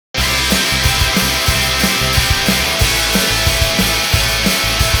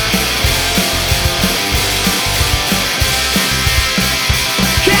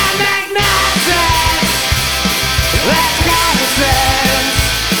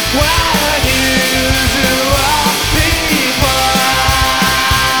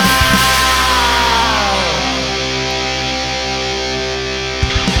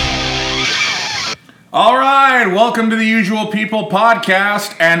All right, welcome to the Usual People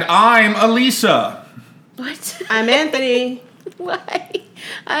podcast, and I'm Elisa. What? I'm Anthony. Why?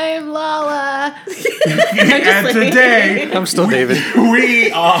 I'm Lala. And today, I'm still David. we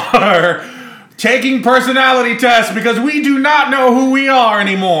are taking personality tests because we do not know who we are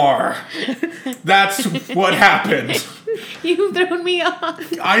anymore. That's what happened. You've thrown me off.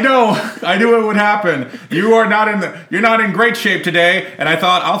 I knew it would happen. You're not in great shape today, and I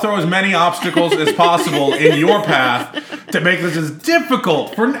thought I'll throw as many obstacles as possible in your path to make this as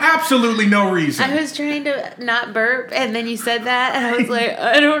difficult for absolutely no reason. I was trying to not burp, and then you said that, and I was like,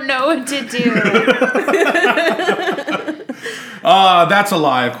 I don't know what to do. That's a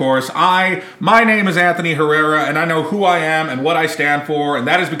lie, of course. My name is Anthony Herrera, and I know who I am and what I stand for, and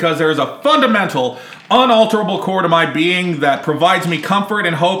that is because there is a fundamental, unalterable core to my being that provides me comfort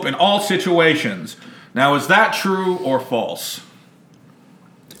and hope in all situations. Now, is that true or false?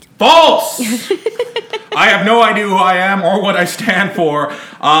 False! I have no idea who I am or what I stand for,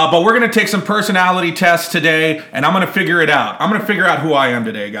 but we're going to take some personality tests today, and I'm going to figure it out. I'm going to figure out who I am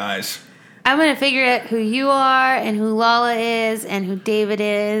today, guys. I'm going to figure out who you are, and who Lala is, and who David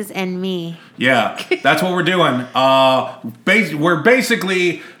is, and me. Yeah, that's what we're doing. We're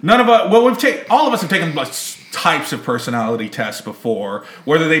basically all of us have taken types of personality tests before,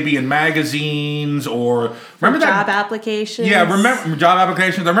 whether they be in magazines or Job applications. Yeah, remember job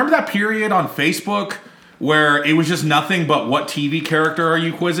applications. I remember that period on Facebook where it was just nothing but what TV character are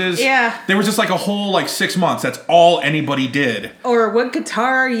you quizzes. Yeah. There was just like a whole 6 months. That's all anybody did. Or what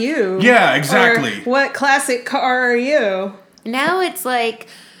guitar are you? Yeah, exactly. Or what classic car are you? Now it's like,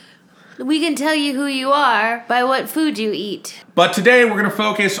 we can tell you who you are by what food you eat. But today we're going to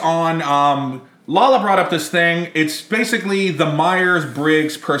focus on, Lala brought up this thing. It's basically the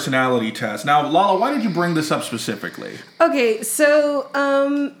Myers-Briggs personality test. Now, Lala, why did you bring this up specifically? Okay, so,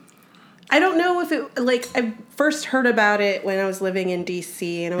 I don't know if I first heard about it when I was living in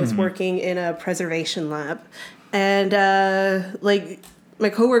D.C. and I was working in a preservation lab. And, my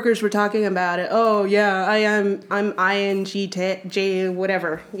coworkers were talking about it. Oh, yeah, I'm INTJ,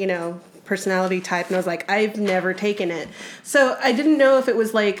 whatever, personality type. And I was like, I've never taken it. So I didn't know if it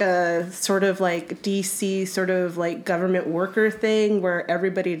was like a sort of like DC sort of like government worker thing where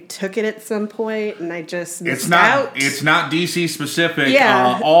everybody took it at some point and I just missed out. It's not DC specific.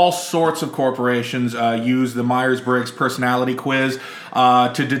 Yeah. All sorts of corporations use the Myers-Briggs personality quiz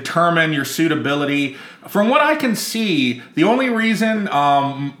to determine your suitability. From what I can see, the only reason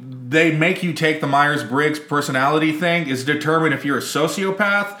they make you take the Myers-Briggs personality thing is to determine if you're a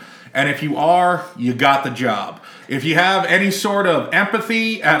sociopath. And if you are, you got the job. If you have any sort of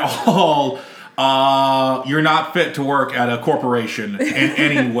empathy at all, you're not fit to work at a corporation in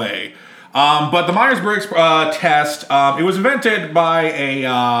any way. But the Myers-Briggs test, it was invented by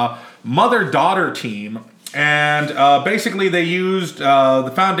a mother-daughter team. And basically they used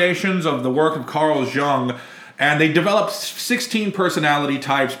the foundations of the work of Carl Jung. And they developed 16 personality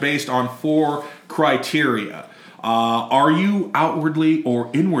types based on 4 criteria. Are you outwardly or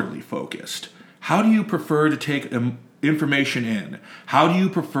inwardly focused? How do you prefer to take information in? How do you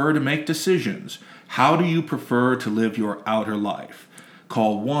prefer to make decisions? How do you prefer to live your outer life?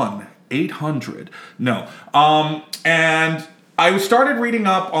 Call 1-800. No. And I started reading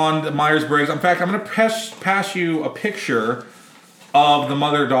up on the Myers-Briggs. In fact, I'm going to pass you a picture of the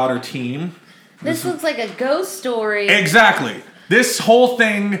mother-daughter team. This looks like a ghost story. Exactly. This whole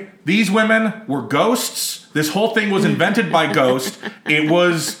thing, these women were ghosts. This whole thing was invented by ghosts.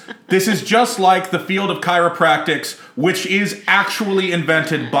 This is just like the field of chiropractics, which is actually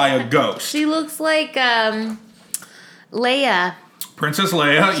invented by a ghost. She looks like Leia. Princess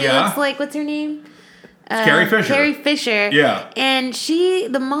Leia, She looks like, what's her name? Carrie Fisher. Carrie Fisher. Yeah. And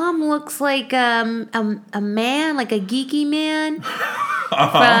the mom looks like a man, like a geeky man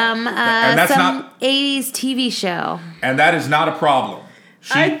from some 80s TV show. And that is not a problem.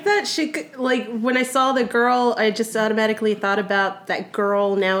 I thought she could, when I saw the girl, I just automatically thought about that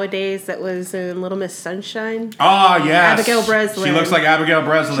girl nowadays that was in Little Miss Sunshine. Ah, yes. Abigail Breslin. She looks like Abigail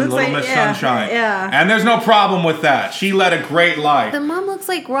Breslin in Little Miss Sunshine. Yeah. And there's no problem with that. She led a great life. The mom looks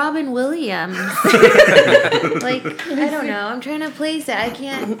like Robin Williams. I don't know. I'm trying to place it. I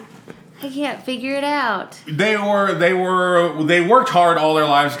can't figure it out. They worked hard all their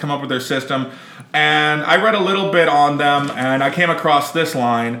lives to come up with their system. And I read a little bit on them, and I came across this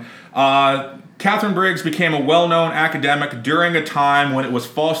line. Catherine Briggs became a well-known academic during a time when it was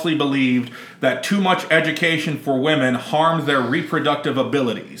falsely believed that too much education for women harmed their reproductive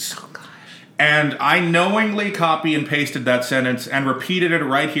abilities. Oh, gosh. And I knowingly copy and pasted that sentence and repeated it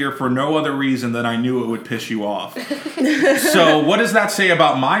right here for no other reason than I knew it would piss you off. So what does that say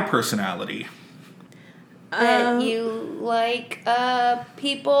about my personality? That you like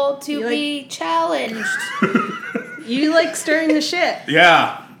people to be challenged. You like stirring the shit.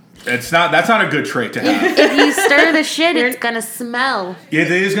 Yeah. That's not a good trait to have. If you stir the shit, it's gonna smell. It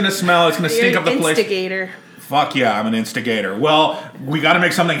is gonna smell. It's gonna stink up the place. Instigator. Fuck yeah, I'm an instigator. Well, we got to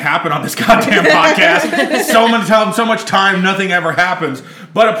make something happen on this goddamn podcast. So much time, nothing ever happens.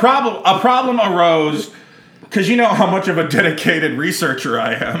 But a problem arose because you know how much of a dedicated researcher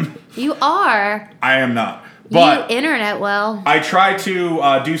I am. You are. I am not. But you internet well. I try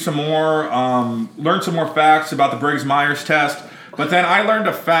to do some more, learn some more facts about the Briggs-Myers test. But then I learned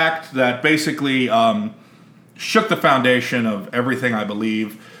a fact that basically shook the foundation of everything I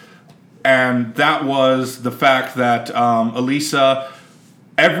believe. And that was the fact that, Elisa,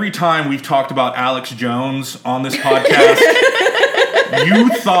 every time we've talked about Alex Jones on this podcast, you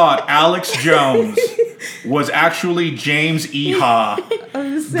thought Alex Jones was actually James Iha,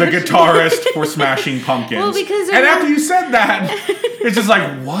 the guitarist for Smashing Pumpkins. Well, because and after you said that, it's just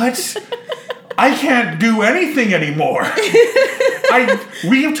like, what? I can't do anything anymore.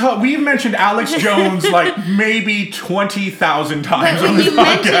 We've mentioned Alex Jones like maybe 20,000 times on this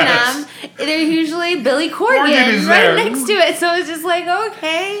podcast. Mention them, they're usually Billy Corgan is right there. next to it. So it's just like,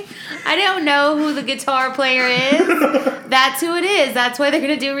 okay, I don't know who the guitar player is. That's who it is. That's why they're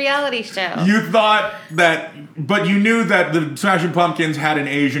going to do a reality show. You thought that, but you knew that the Smashing Pumpkins had an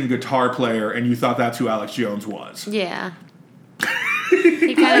Asian guitar player, and you thought that's who Alex Jones was. Yeah.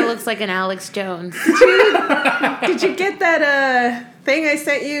 He kind of looks like an Alex Jones. Did you get that thing I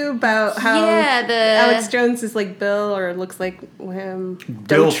sent you about how Alex Jones is like Bill or looks like him?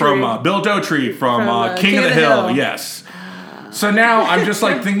 Bill Dauterive from King of the Hill. Yes. So now I'm just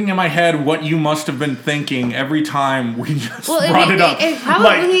like thinking in my head what you must have been thinking every time we just brought it up.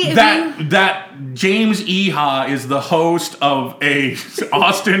 That James Iha is the host of a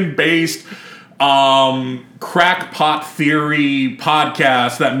Austin-based crackpot theory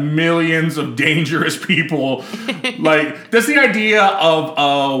podcast that millions of dangerous people like. That's the idea of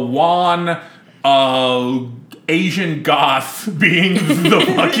a Juan Asian goth being the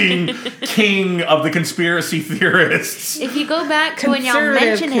fucking king of the conspiracy theorists. If you go back to when y'all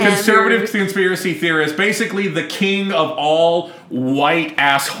mentioned him, conservative conspiracy theorist, basically the king of all white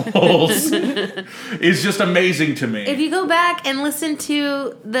assholes, is just amazing to me. if you go back and listen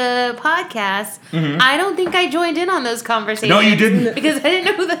to the podcast, I don't think I joined in on those conversations. No, you didn't. Because I didn't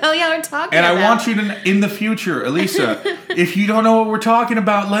know who the hell y'all were talking And about. I want you to, in the future, Elisa, if you don't know what we're talking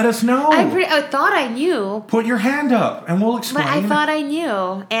about, let us know. I thought I knew. Put your hand up and we'll explain. But I thought I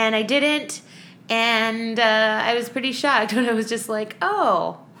knew, and I didn't, and I was pretty shocked when I was just like,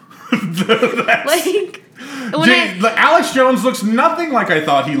 oh. Alex Jones looks nothing like I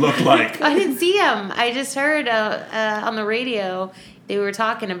thought he looked like. I didn't see him. I just heard on the radio they were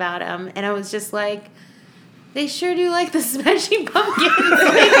talking about him, and I was just like, they sure do like the Smashing Pumpkins.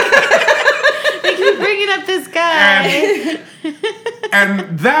 They keep bringing up this guy.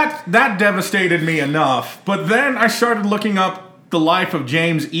 And that devastated me enough. But then I started looking up the life of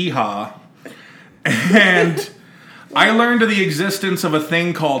James Iha, and I learned of the existence of a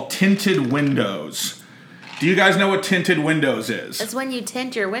thing called tinted windows. Do you guys know what tinted windows is? It's when you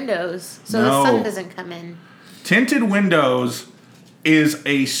tint your windows so the sun doesn't come in. Tinted Windows is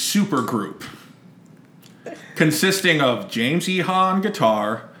a supergroup consisting of James Iha on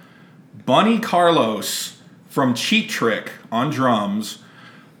guitar, Bunny Carlos from Cheap Trick on drums,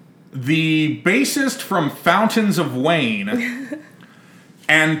 the bassist from Fountains of Wayne,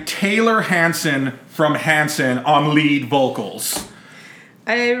 and Taylor Hanson from Hanson on lead vocals.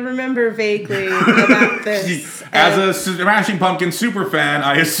 I remember vaguely about this. As a Smashing Pumpkins superfan,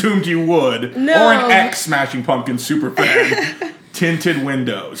 I assumed you would. No. Or an ex-Smashing Pumpkins superfan. Tinted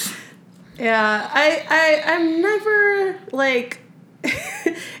Windows. Yeah, I'm never like.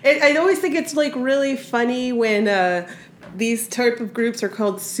 I always think it's like really funny when these type of groups are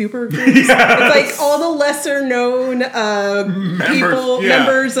called super groups. Yes. It's like all the lesser known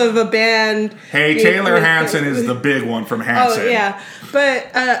members of a band. Hey, Taylor Hanson is the big one from Hanson. Oh yeah, but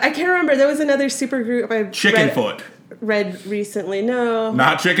I can't remember. There was another super group I read recently. No,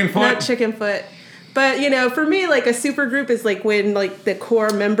 not Chickenfoot. Not Chickenfoot. But, you know, for me, like, a super group is, like, when, like, the core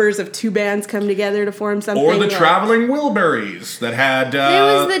members of two bands come together to form something. Or the Traveling Wilburys that had... there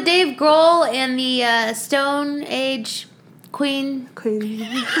was the Dave Grohl and the Stone Age Queen.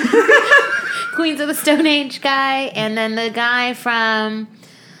 Queens of the Stone Age guy, and then the guy from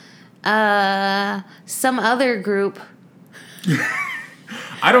some other group.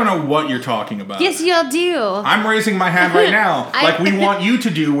 I don't know what you're talking about. Yes, y'all do. I'm raising my hand right now, like we want you to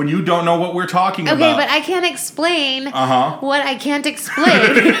do when you don't know what we're talking about. Okay, but I can't explain what I can't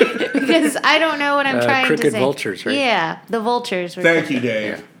explain because I don't know what I'm trying to say. Crooked Vultures, right? Yeah, the Vultures. Thank you,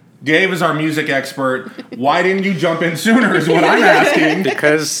 Dave. Yeah. Dave is our music expert. Why didn't you jump in sooner is what I'm asking.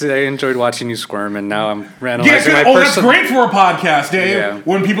 Because I enjoyed watching you squirm, and now I'm analyzing my that's great for a podcast, Dave. Yeah.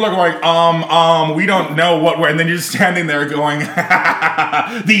 When people are going, we don't know what we're... And then you're just standing there going,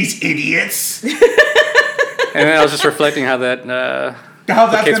 these idiots. And then I was just reflecting how that... How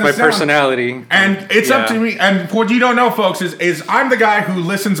that's my personality. And it's up to me. And what you don't know, folks, is I'm the guy who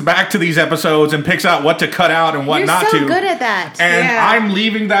listens back to these episodes and picks out what to cut out and what not to. You're so good at that. And I'm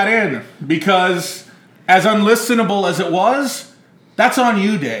leaving that in because as unlistenable as it was, that's on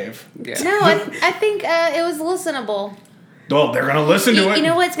you, Dave. Yeah. No, I think it was listenable. Well, they're going to listen to it. You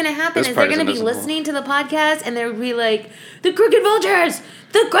know what's going to happen is they're going to be listening to the podcast and they'll be like, the Crooked Vultures!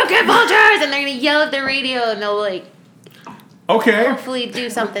 The Crooked Vultures! And they're going to yell at the radio and they'll like... Okay. Hopefully do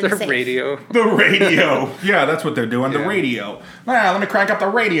something safe. Radio. The radio. Yeah, that's what they're doing. The radio. Let me crank up the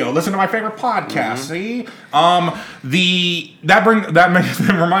radio. Listen to my favorite podcast. See? That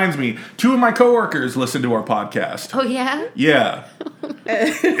reminds me. 2 of my coworkers listen to our podcast. Oh yeah? Yeah.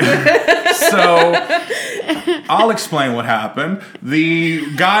 So I'll explain what happened.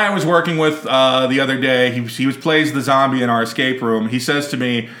 The guy I was working with the other day, he plays the zombie in our escape room. He says to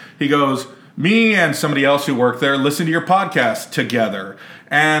me, he goes, me and somebody else who worked there listen to your podcast together.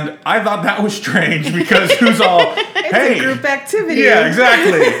 And I thought that was strange because who's all, hey. It's a group activity. Yeah,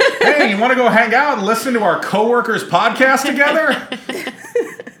 exactly. Hey, you want to go hang out and listen to our coworkers' podcast together?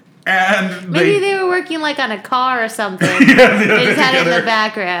 And maybe they were working like on a car or something. Yeah, they just had it in the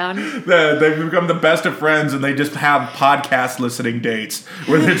background. They've become the best of friends, and they just have podcast listening dates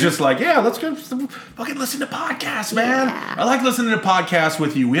where they're just like, "Yeah, let's go fucking listen to podcasts, man. Yeah. I like listening to podcasts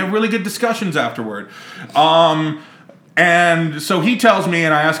with you. We have really good discussions afterward." And so he tells me,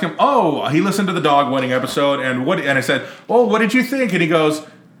 and I ask him, "Oh, he listened to the dog wedding episode, and what?" And I said, "Oh, what did you think?" And he goes,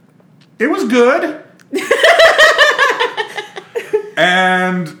 "It was good."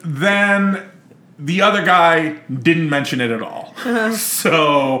 And then the other guy didn't mention it at all.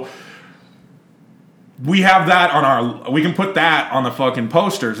 So we have that we can put that on the fucking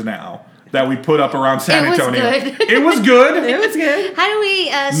posters now that we put up around San Antonio. It was good. It was good. How do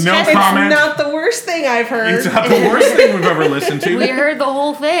we no comment. It's not the worst thing I've heard. It's not the worst thing we've ever listened to. We heard the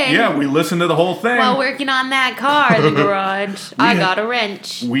whole thing. Yeah, we listened to the whole thing. While working on that car in the garage. I got a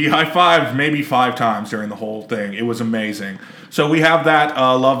wrench. We high-fived maybe 5 times during the whole thing. It was amazing. So we have that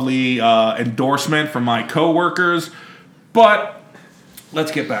lovely endorsement from my coworkers. But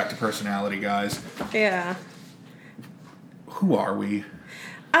let's get back to personality, guys. Yeah. Who are we?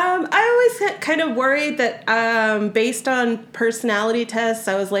 I always kind of worried that based on personality tests,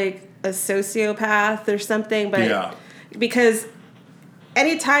 I was like a sociopath or something. But because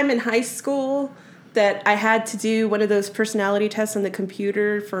anytime in high school that I had to do one of those personality tests on the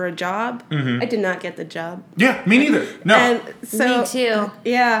computer for a job, I did not get the job. Yeah, me neither. No. And so, me too.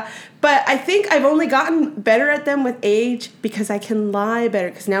 Yeah. But I think I've only gotten better at them with age because I can lie better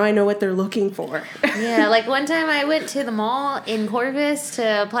because now I know what they're looking for. Yeah, like one time I went to the mall in Corvus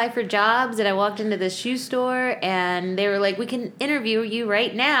to apply for jobs and I walked into the shoe store and they were like, we can interview you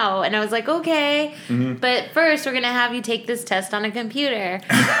right now. And I was like, okay, but first we're going to have you take this test on a computer.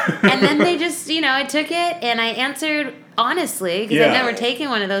 And then they just, I took it and I answered honestly because I'd never taken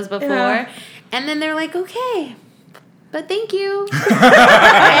one of those before. Yeah. And then they're like, okay. But thank you.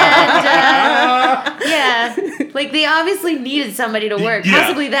 And, like they obviously needed somebody to work,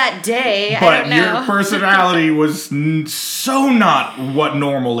 possibly that day. But I don't know. Your personality was so not what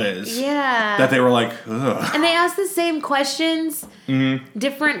normal is. Yeah. That they were like, ugh. And they asked the same questions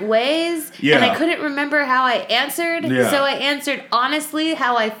different ways. Yeah. And I couldn't remember how I answered. Yeah. So I answered honestly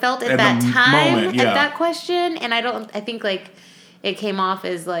how I felt at that time at that question. And I think like it came off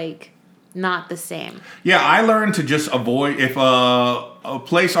as like not the same. Yeah, I learned to just avoid, if a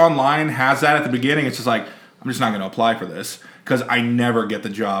place online has that at the beginning, it's just like, I'm just not going to apply for this because I never get the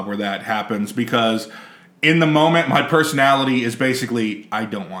job where that happens because in the moment, my personality is basically, I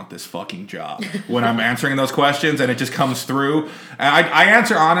don't want this fucking job when I'm answering those questions and it just comes through. And I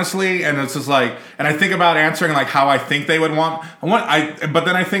answer honestly and it's just like, and I think about answering like how I think they would want, but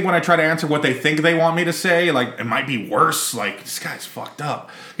then I think when I try to answer what they think they want me to say, like it might be worse. Like this guy's fucked up.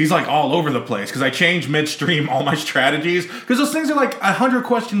 He's like all over the place because I change midstream all my strategies because those things are like 100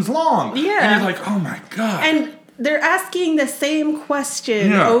 questions long. Yeah. And you're like, oh my God. And they're asking the same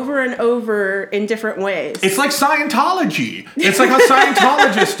question over and over in different ways. It's like Scientology. It's like how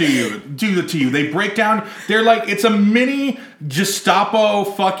Scientologists do it to you. They break down. They're like, it's a mini Gestapo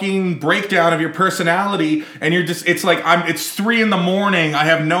fucking breakdown of your personality, and you're just. It's like It's 3 a.m. I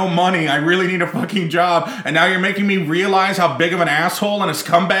have no money. I really need a fucking job, and now you're making me realize how big of an asshole and a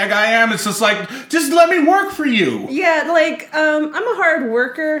scumbag I am. It's just like, just let me work for you. Yeah, like I'm a hard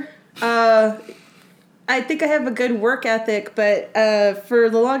worker. I think I have a good work ethic, but for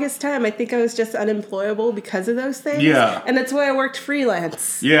the longest time, I think I was just unemployable because of those things. Yeah. And that's why I worked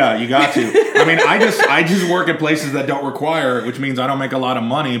freelance. Yeah, you got to. I mean, I just work at places that don't require it, which means I don't make a lot of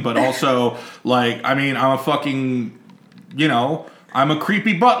money, but also, like, I mean, I'm a fucking, I'm a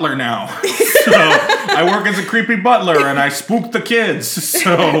creepy butler now. So I work as a creepy butler and I spook the kids. So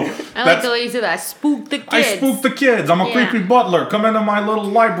I like the way you said that. I spook the kids. I spook the kids. I'm a creepy butler. Come into my little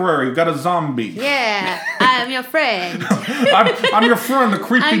library. We've got a zombie. Yeah, I'm your friend. I'm your friend, the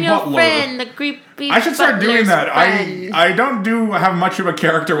creepy I'm your butler. friend, the creepy I should start doing that. Friend. I don't have much of a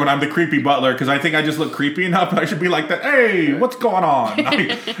character when I'm the creepy butler because I think I just look creepy enough. I should be like that. Hey, what's going on?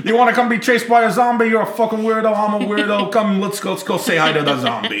 You want to come be chased by a zombie? You're a fucking weirdo. I'm a weirdo. Come, let's go say hi to the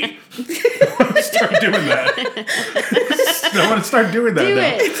zombie. Start doing that. I want to start doing that. Do now.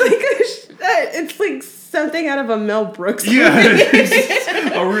 it. It's like something out of a Mel Brooks movie. Yeah,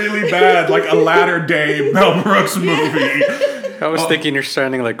 it's a really bad, like a latter day Mel Brooks movie. I was thinking you're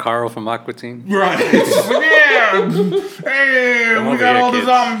sounding like Carl from Aqua Teen. Right. Yeah. Hey, we got all the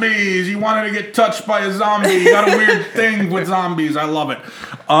zombies. You wanted to get touched by a zombie. You got a weird thing with zombies. I love it.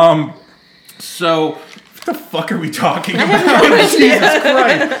 So, what the fuck are we talking about? Jesus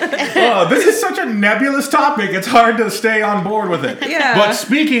Christ. Oh, this is such a nebulous topic. It's hard to stay on board with it. Yeah. But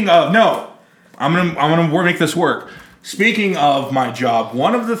speaking of, I'm gonna make this work. Speaking of my job,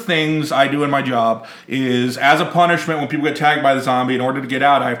 one of the things I do in my job is, as a punishment, when people get tagged by the zombie, in order to get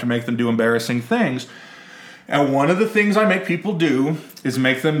out, I have to make them do embarrassing things. And one of the things I make people do is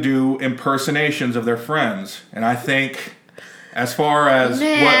make them do impersonations of their friends. And I think, as far as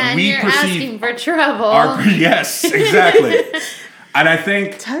what we you're perceive, asking for trouble. yes, exactly. And I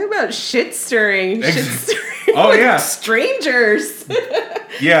think, Talk about shit stirring. oh with yeah, strangers.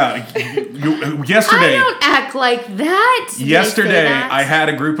 yeah. Yesterday, I don't act like that. Yesterday, I had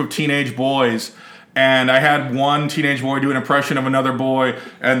a group of teenage boys, and I had one teenage boy do an impression of another boy,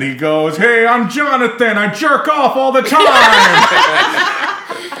 and he goes, "Hey, I'm Jonathan. I jerk off all the time."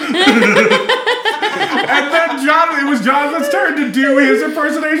 And then Jonathan's turn to do his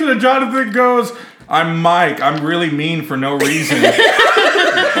impersonation, and Jonathan goes, "I'm Mike. I'm really mean for no reason."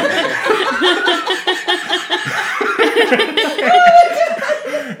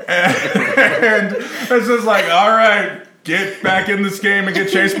 And it's just like, all right, get back in this game and get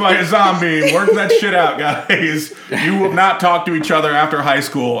chased by a zombie. Work that shit out, guys. You will not talk to each other after high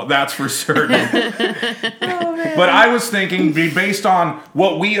school. That's for certain. But I was thinking, based on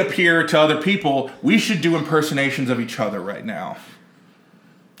what we appear to other people, we should do impersonations of each other right now.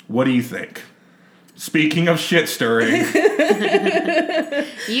 What do you think? Speaking of shit stirring.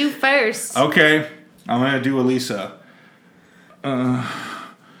 You first. Okay, I'm going to do Elisa.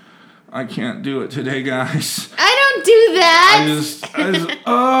 I can't do it today, guys. I don't do that.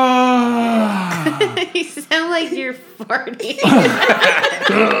 You sound like you're farting.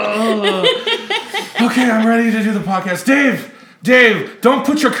 Okay, I'm ready to do the podcast. Dave, don't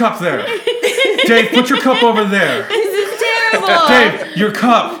put your cup there. Dave, put your cup over there. This is terrible. Dave, your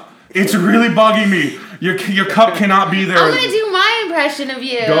cup. It's really bugging me. Your cup cannot be there. I'm gonna do my impression of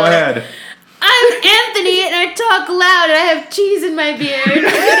you. Go ahead. I'm Anthony, and I talk loud, and I have cheese in my beard.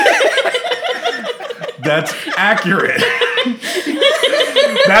 That's accurate.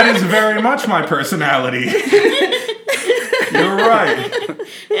 That is very much my personality. You're right.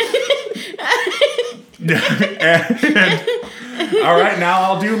 And, all right, now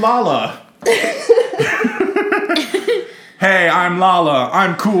I'll do Lala. Hey, I'm Lala.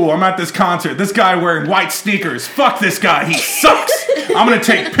 I'm cool. I'm at this concert. This guy wearing white sneakers. Fuck this guy. He sucks. I'm going to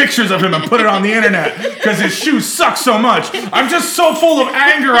take pictures of him and put it on the internet because his shoes suck so much. I'm just so full of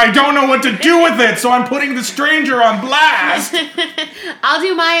anger, I don't know what to do with it, so I'm putting the stranger on blast. I'll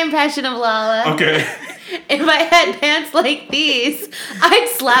do my impression of Lala. Okay. If I had pants like these, I'd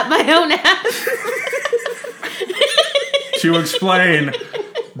slap my own ass. To explain,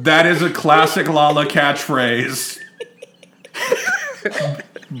 that is a classic Lala catchphrase.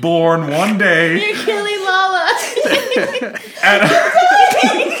 Born one day You're killing Lala.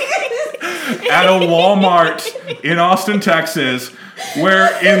 at a Walmart in Austin, Texas,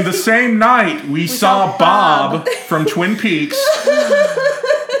 where in the same night we saw Bob from Twin Peaks.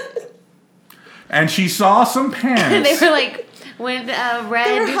 And she saw some pants. They were like with red.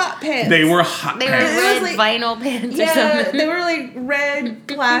 They were hot pants. They were hot They were pants. red vinyl pants or Yeah, something. they were like red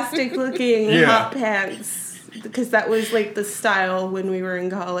plastic looking Yeah. hot pants. Because that was like the style when we were in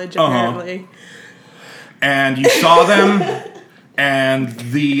college, Uh-huh. apparently. And you saw them, and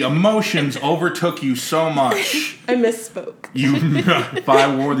the emotions overtook you so much. I misspoke. If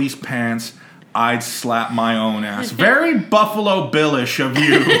I wore these pants, I'd slap my own ass. Very Buffalo Billish of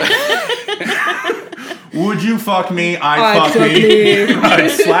you. Would you fuck me? I'd fuck me.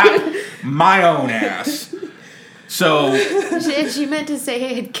 I'd slap my own ass. So She meant to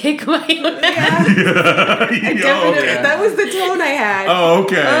say I'd kick my own ass. Definitely, that was the tone I had. Oh,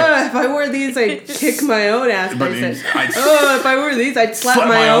 okay. If I wore these, I'd kick my own ass. But I said, I'd if I wore these, I'd slap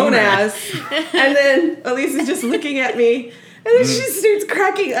my own ass. And then Elisa's just looking at me, and then she starts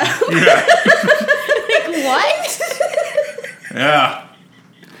cracking up. Yeah. Like, what? Yeah.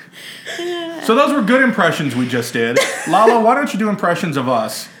 So those were good impressions we just did. Lala, why don't you do impressions of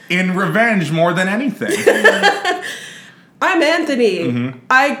us? In revenge more than anything. I'm Anthony.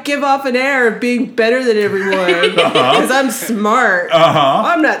 I give off an air of being better than everyone because I'm smart.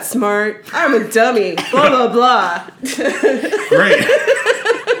 I'm not smart. I'm a dummy. Blah, blah, blah. Great.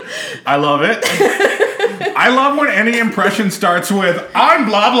 I love it. I love when any impression starts with, I'm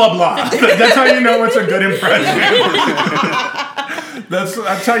blah, blah, blah. That's how you know it's a good impression.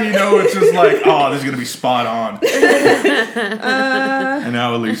 That's how you know it's just like, oh, this is going to be spot on. And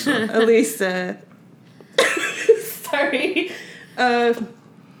now Elisa. Elisa. Sorry.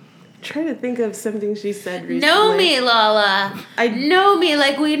 Trying to think of something she said recently. Know me, Lala. I know me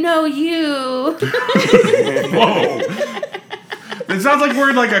like we know you. Whoa. It sounds like we're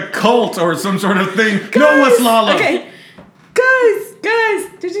in like a cult or some sort of thing. Know us, Lala. Okay. Guys,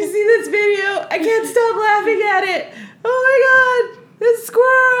 did you see this video? I can't stop laughing at it. Oh my god. This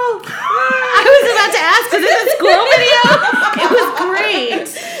squirrel! I was about to ask, is it a squirrel video? It was great.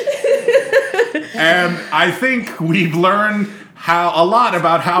 And I think we've learned a lot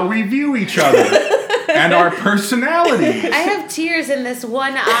about how we view each other and our personalities. I have tears in this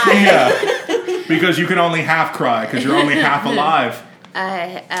one eye. Yeah, because you can only half cry because you're only half alive.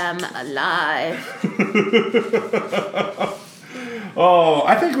 I am alive. Oh,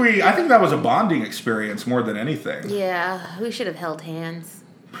 I think that was a bonding experience more than anything. Yeah, we should have held hands.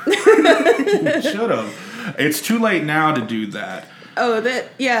 Should have. It's too late now to do that. Oh,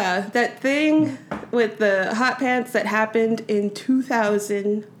 that thing with the hot pants that happened in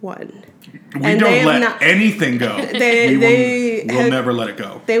 2001. We And don't they have let not- anything go. We'll never let it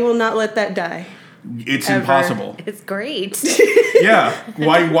go. They will not let that die. It's Ever. impossible. It's great. Yeah.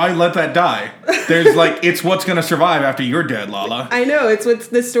 Why let that die? There's it's what's gonna survive after you're dead, Lala. I know, it's what's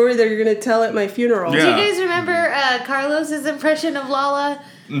the story that you're going to tell at my funeral. Yeah. Do you guys remember Carlos's impression of Lala?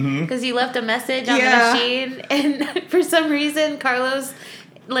 Because he left a message on the machine, and for some reason, Carlos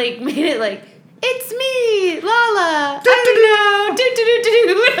made it like, "It's me, Lala. I know."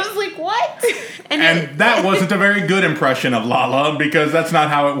 And I was like, "What?" And that wasn't a very good impression of Lala because that's not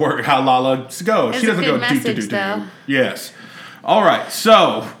how it works. How Lala goes. She It's a doesn't good go message, do. though. Yes. All right.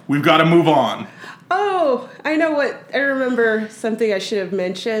 So we've got to move on. Oh, I know what. I remember something I should have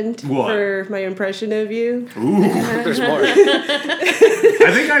mentioned What? for my impression of you. Ooh. There's more.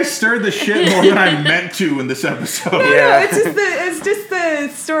 I think I stirred the shit more than I meant to in this episode. Yeah. It's just the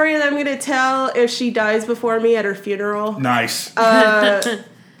story that I'm going to tell if she dies before me at her funeral. Nice.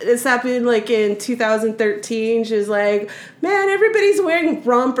 This happened in 2013. She was like, "Man, everybody's wearing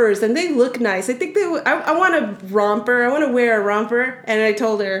rompers and they look nice. I think I want a romper. I want to wear a romper." And I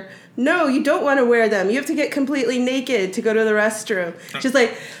told her, "No, you don't want to wear them. You have to get completely naked to go to the restroom." She's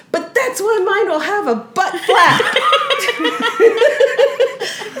like, "But that's why mine will have a butt flap."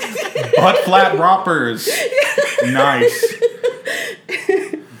 Butt flat rompers. Nice.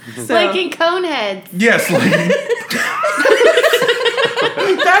 So, like in Coneheads. Yes, lady.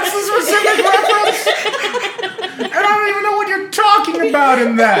 That's the specific reference. And I don't even know what you're talking about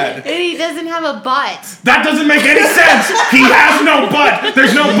in that. And he doesn't have a butt. That doesn't make any sense. He has no butt.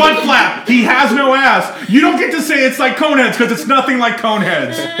 There's no butt flap. He has no ass. You don't get to say it's like Coneheads because it's nothing like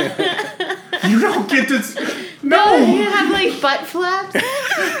Coneheads. You don't get to. No, No. you have butt flaps.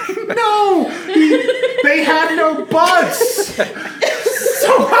 No. They had no butts.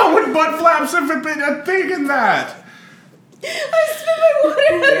 So how would butt flaps have been a thing in that? I spilled my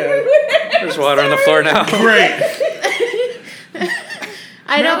water everywhere. There's water on the floor now. Great.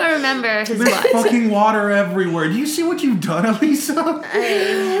 I don't remember his There's butt. fucking water everywhere. Do you see what you've done, Elisa?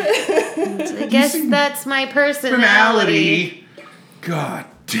 I guess that's my personality. God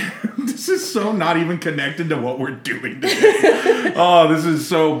damn. This is so not even connected to what we're doing today. Oh, this is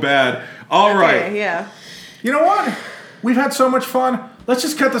so bad. All right. Okay, yeah. You know what? We've had so much fun. Let's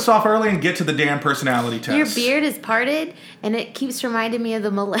just cut this off early and get to the damn personality test. Your beard is parted, and it keeps reminding me of the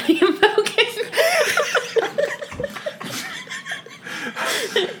Millennium Falcon.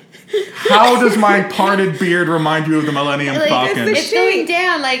 How does my parted beard remind you of the Millennium Like, Falcon? it's going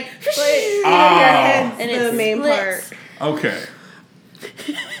down, like, Your Ah. head's and the it main splits. part. Okay.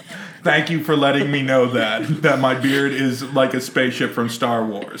 Thank you for letting me know that my beard is like a spaceship from Star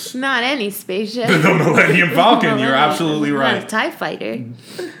Wars. Not any spaceship. The Millennium Falcon, you're absolutely Not a right. TIE fighter.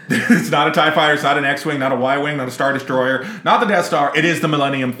 It's not a TIE Fighter, it's not an X-Wing, not a Y-Wing, not a Star Destroyer, not the Death Star, it is the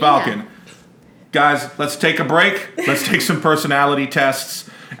Millennium Falcon. Yeah. Guys, let's take a break, let's take some personality tests,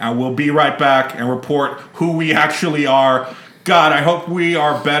 and we'll be right back and report who we actually are. God, I hope we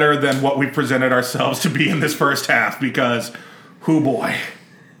are better than what we presented ourselves to be in this first half, because, whoo boy.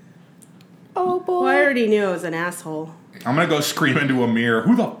 Oh, boy. Well, I already knew I was an asshole. I'm gonna go scream into a mirror,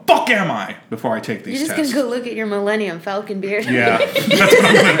 who the fuck am I, before I take these You're just tests. going to go look at your Millennium Falcon beard. Yeah, that's what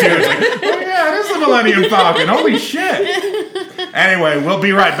I'm gonna do. It's like, oh yeah, it is the Millennium Falcon. Holy shit. Anyway, we'll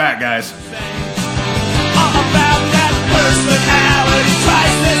be right back, guys. All about that personality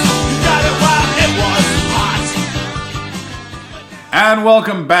crisis. You got it while it was hot. And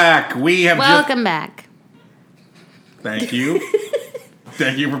welcome back. We have Welcome back. Thank you.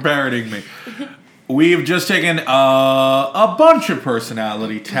 Thank you for parroting me. We've just taken a bunch of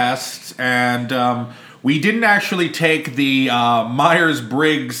personality tests, and we didn't actually take the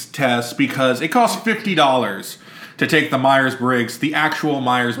Myers-Briggs test because it costs $50 to take the Myers-Briggs, the actual We didn't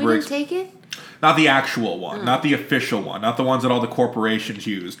Myers-Briggs. take it? Not the actual one, not the official one, not the ones that all the corporations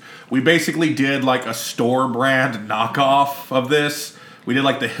used. We basically did like a store brand knockoff of this. We did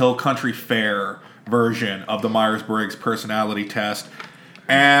like the Hill Country Fair version of the Myers-Briggs personality test.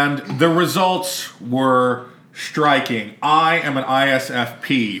 And the results were striking. I am an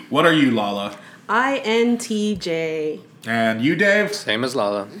ISFP. What are you, Lala? INTJ. And you, Dave? Same as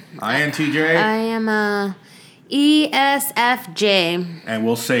Lala. INTJ? I am a ESFJ. And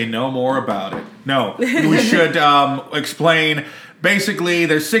we'll say no more about it. No, we should explain. Basically,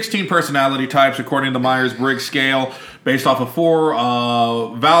 there's 16 personality types according to the Myers-Briggs scale, based off of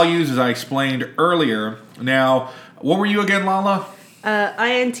 4 values, as I explained earlier. Now, what were you again, Lala?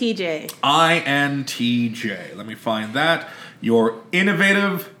 INTJ. INTJ. Let me find that. You're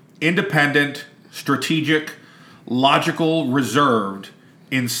innovative, independent, strategic, logical, reserved,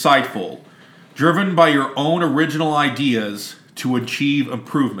 insightful, driven by your own original ideas to achieve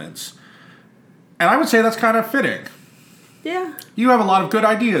improvements. And I would say that's kind of fitting. Yeah. You have a lot of good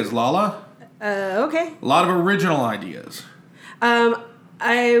ideas, Lala. Okay. A lot of original ideas.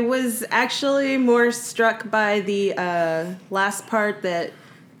 I was actually more struck by the last part that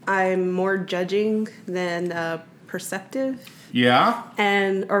I'm more judging than perceptive. Yeah?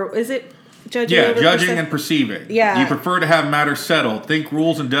 Or is it judging? Yeah, over judging and perceiving. Yeah. You prefer to have matters settled. Think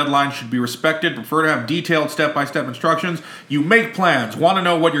rules and deadlines should be respected. Prefer to have detailed step-by-step instructions. You make plans. Want to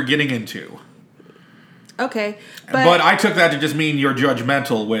know what you're getting into. Okay. But I took that to just mean you're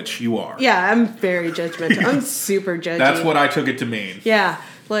judgmental, which you are. Yeah, I'm very judgmental. I'm super judgy. That's what I took it to mean. Yeah,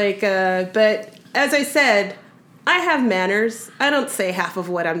 like, but as I said, I have manners. I don't say half of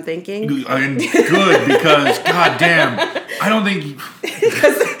what I'm thinking. And good, because, goddamn, I don't think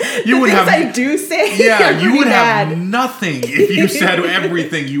you would have... I do say. Yeah, are you pretty would bad. have nothing if you said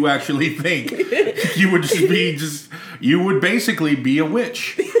everything you actually think. You would you would basically be a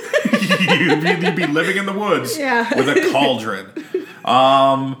witch. You'd be living in the woods with a cauldron.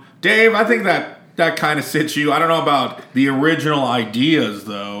 Dave, I think that kind of sits you. I don't know about the original ideas,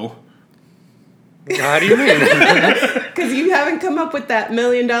 though. How do you mean? Because you haven't come up with that $1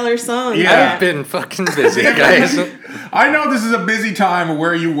 million song. Yeah. I've been fucking busy, guys. I know this is a busy time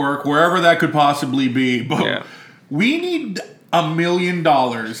where you work, wherever that could possibly be, but Yeah. we need $1 million,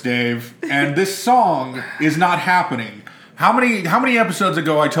 Dave, and this song is not happening. How many episodes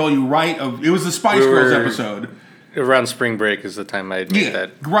ago I told you, it was the Spice Girls episode. Around spring break is the time I made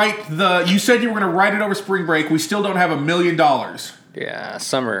that. You said you were going to write it over spring break. We still don't have $1 million. Yeah,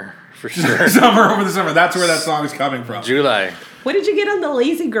 summer for sure. Over the summer. That's where that song is coming from. July. What did you get on the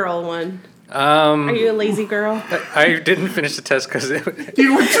lazy girl one? Are you a lazy girl? I didn't finish the test because You were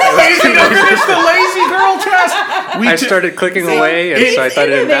too lazy to finish the lazy girl test. I started clicking away, and so I thought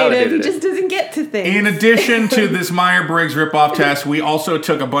it He invalidated just it. doesn't get to things. In addition to this Myers-Briggs ripoff test, we also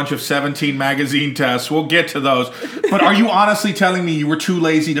took a bunch of 17 magazine tests. We'll get to those. But are you honestly telling me you were too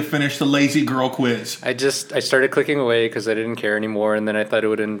lazy to finish the lazy girl quiz? I started clicking away because I didn't care anymore, and then I thought it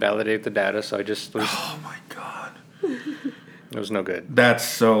would invalidate the data, so I just was. Oh my god. It was no good. That's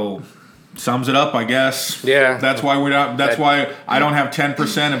so... Sums it up, I guess. Yeah. That's why we're not. That's why I don't have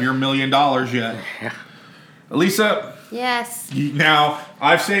 10% of your $1 million yet. Yeah. Elisa, Yes. now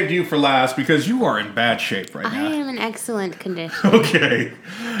I've saved you for last because you are in bad shape right I now. am in excellent condition. Okay.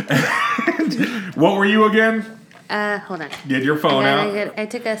 What were you again? Hold on. Get your phone out. I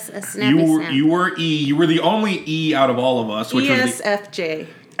took a snappy You snap. were E. You were the only E out of all of us, which was the ESFJ.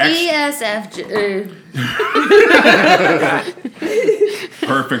 ESFJ.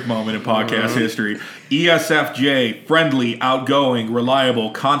 perfect moment in podcast history. ESFJ, friendly, outgoing,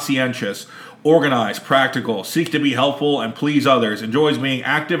 reliable, conscientious, organized, practical, seeks to be helpful and please others, enjoys being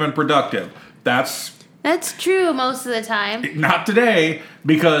active and productive. That's That's true most of the time. not today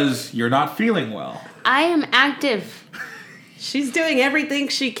because you're not feeling well. I am active. She's doing everything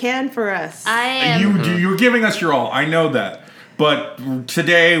she can for us. I am. You're giving us your all. I know that. But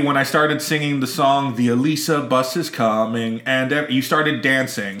today, when I started singing the song, The Elisa Bus is Coming, and you started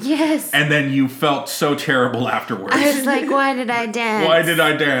dancing. Yes. And then you felt so terrible afterwards. I was like, why did I dance? Why did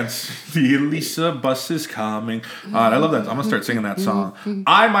I dance? The Elisa Bus is Coming. I love that. I'm going to start singing that song.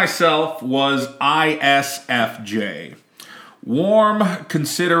 I myself was ISFJ. Warm,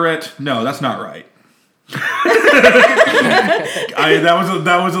 considerate. No, that's not right.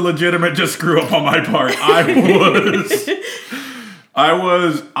 That was a legitimate just screw up on my part. I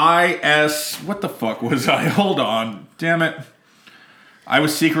was IS. What the fuck was I? Hold on, damn it! I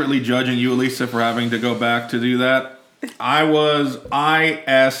was secretly judging you, Elisa, for having to go back to do that. I was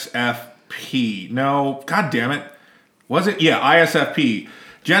ISFP. No, god damn it, was it? Yeah, ISFP.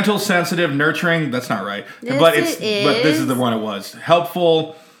 Gentle, sensitive, nurturing. That's not right. Yes, but it but this is the one it was.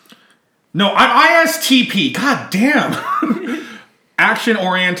 Helpful. No, I'm ISTP. God damn.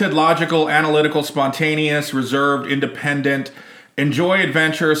 Action-oriented, logical, analytical, spontaneous, reserved, independent, enjoy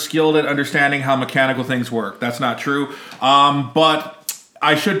adventure, skilled at understanding how mechanical things work. That's not true. But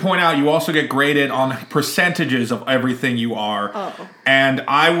I should point out, you also get graded on percentages of everything you are. Oh. And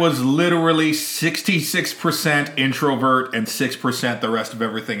I was literally 66% introvert and 6% the rest of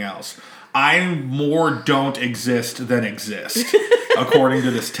everything else. I more don't exist than exist, according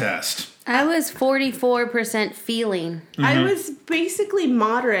to this test. I was 44% feeling. I was basically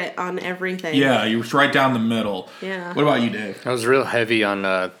moderate on everything. Yeah, you were right down the middle. Yeah. What about you, Dave? I was real heavy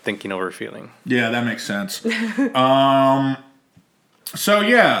on thinking over feeling. Yeah, that makes sense. So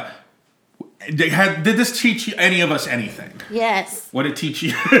yeah, did this teach you, any of us anything? Yes. What did it teach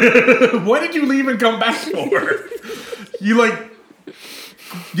you? What did you leave and come back for? You like?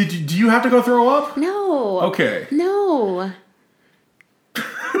 Do you have to go throw up? No. Okay. No.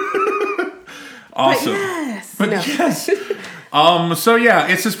 Awesome. Yes. But No. yes. So yeah,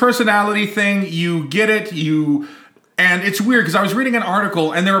 it's this personality thing. You get it. And it's weird because I was reading an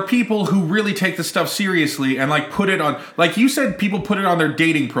article and there are people who really take this stuff seriously and like put it on, like you said, people put it on their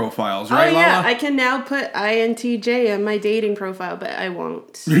dating profiles, right, Oh yeah, Lala? I can now put INTJ on my dating profile, but I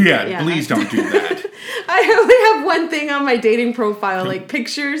won't. Yeah, please don't do that. I only have one thing on my dating profile, like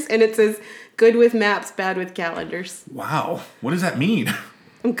pictures, and it says good with maps, bad with calendars. Wow. What does that mean?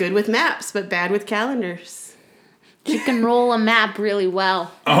 I'm good with maps, but bad with calendars. She can roll a map really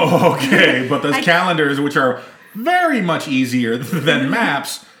well. Oh, okay. But those calendars, which are very much easier than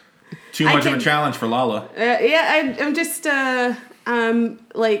maps, too much of a challenge for Lala. I'm just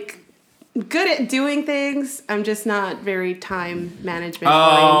like good at doing things. I'm just not very time management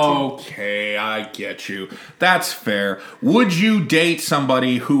oriented. Okay, I get you. That's fair. Would you date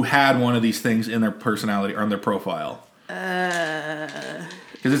somebody who had one of these things in their personality or in their profile?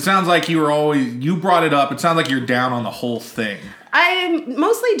 Because it sounds like you brought it up. It sounds like you're down on the whole thing. I'm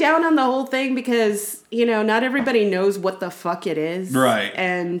mostly down on the whole thing because, not everybody knows what the fuck it is. Right.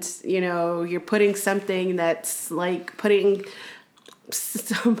 And, you're putting something that's like putting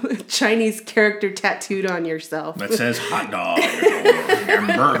some Chinese character tattooed on yourself. That says hot dog, or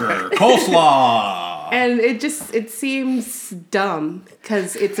hamburger, coleslaw. And it seems dumb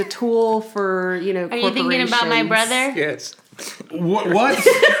because it's a tool for, Are you corporations. thinking about my brother? Yes. What?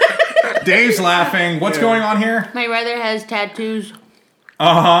 Dave's laughing. What's going on here? My brother has tattoos.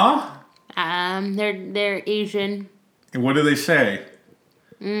 Uh-huh. They're Asian. And what do they say?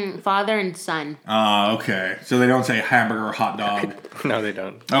 Father and son. Okay. So they don't say hamburger or hot dog. No, they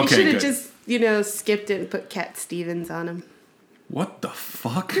don't. You Okay, should have good. just, skipped it and put Cat Stevens on him. What the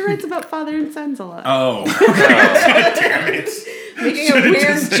fuck? He writes about father and sons a lot. Oh. Damn it. Making a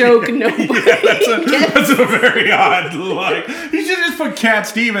weird joke. Nobody That's a very odd, like, you should just put Cat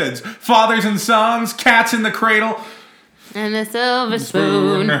Stevens. Fathers and sons, cats in the cradle. And the silver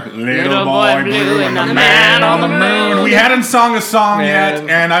spoon. Little boy blue and the man on the moon. We hadn't sung a song yet,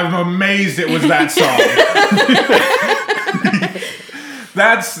 and I'm amazed it was that song.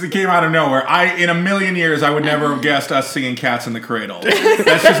 It came out of nowhere. In a million years, I would never have guessed us singing "Cats in the Cradle."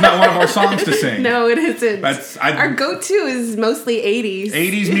 That's just not one of our songs to sing. No, it isn't. Our go-to is mostly 80s.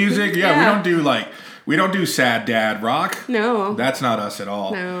 80s music. Yeah, we don't do sad dad rock. No. That's not us at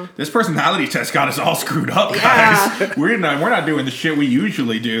all. No. This personality test got us all screwed up, guys. Yeah. We're not doing the shit we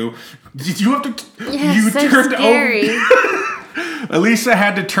usually do. Did you have to? Yeah, you so turned scary. Elisa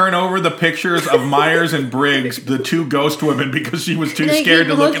had to turn over the pictures of Myers and Briggs, the two ghost women, because she was too They scared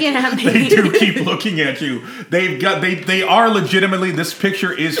keep to look looking at me. They do keep looking at you. They are legitimately. This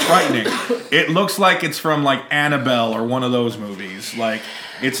picture is frightening. It looks like it's from like Annabelle or one of those movies. Like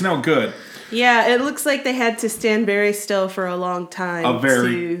it's no good. Yeah, it looks like they had to stand very still for a long time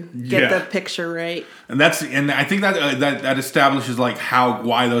to get the picture right. And I think that establishes like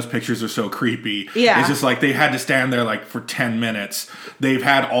why those pictures are so creepy. Yeah. It's just like they had to stand there like for 10 minutes. They've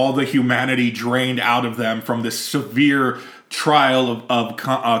had all the humanity drained out of them from this severe trial of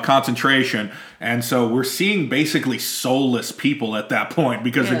concentration. And so we're seeing basically soulless people at that point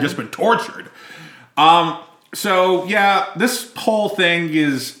because they've just been tortured. So, yeah, this whole thing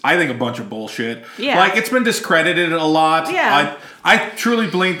is, I think, a bunch of bullshit. Yeah. Like, it's been discredited a lot. Yeah. I truly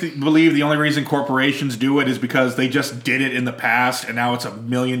believe the only reason corporations do it is because they just did it in the past, and now it's $1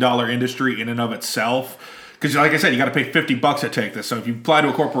 million industry in and of itself. Because, like I said, you got to pay $50 to take this. So if you apply to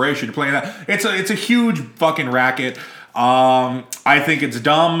a corporation, you're playing that. It's a huge fucking racket. I think it's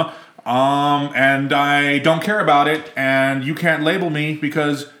dumb, and I don't care about it, and you can't label me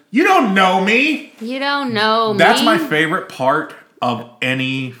because... You don't know me. You don't know me. That's my favorite part of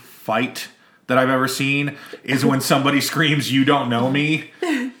any fight that I've ever seen is when somebody screams, "You don't know me."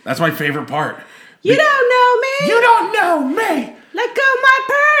 That's my favorite part. You don't know me. You don't know me. Let go my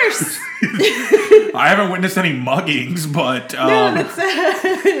purse. I haven't witnessed any muggings, but no, that's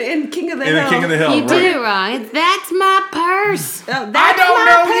in King of the Hill. In King of the Hill, you did it wrong. That's my purse. Oh, that's I don't my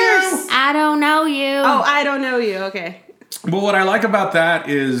know purse. you. I don't know you. Oh, I don't know you. Okay. But what I like about that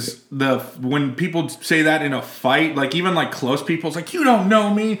is when people say that in a fight, like even like close people, it's like, you don't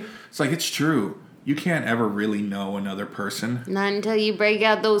know me. It's like, it's true. You can't ever really know another person. Not until you break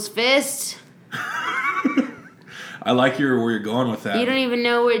out those fists. I like where you're going with that. You don't even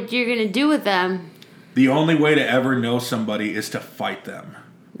know what you're going to do with them. The only way to ever know somebody is to fight them.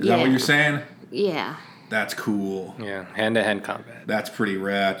 Is that what you're saying? Yeah. That's cool. Yeah, hand-to-hand combat. That's pretty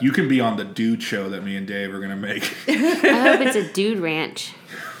rad. You can be on the dude show that me and Dave are going to make. I hope it's a dude ranch.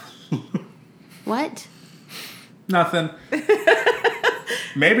 What? Nothing.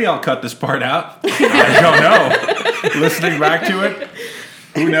 Maybe I'll cut this part out. I don't know. Listening back to it,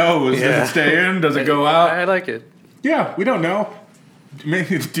 who knows? Yeah. Does it stay in? Does it go out? I like it. Yeah, we don't know.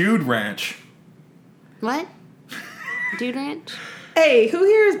 Maybe it's dude ranch. What? Dude ranch? Hey, who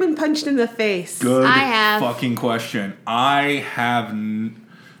here has been punched in the face? Good I have. fucking question. I have...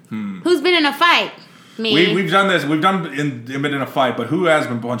 Who's been in a fight? Me. We've done this. We've been in a fight, but who has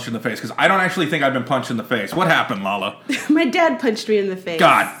been punched in the face? Because I don't actually think I've been punched in the face. What happened, Lala? My dad punched me in the face.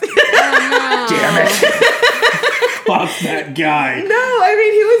 God. Damn it. Fuck that guy. No, I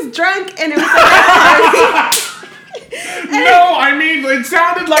mean, he was drunk and it was like... No, I mean, it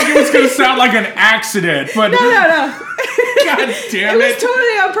sounded like it was going to sound like an accident, but... No. God damn It was it.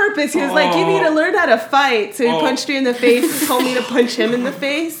 totally on purpose. He was like, you need to learn how to fight. So he punched me in the face and told me to punch him in the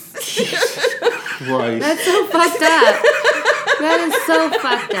face. Right. That's so fucked up. That is so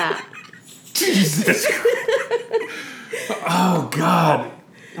fucked up. Jesus. Oh, God.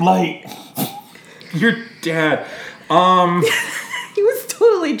 Like, your dad. He was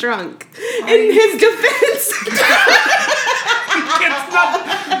totally drunk. In his defense.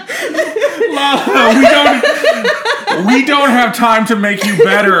 We don't have time to make you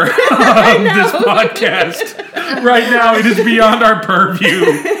better on this podcast. Right now, it is beyond our purview.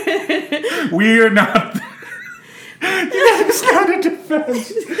 We are not... It's not a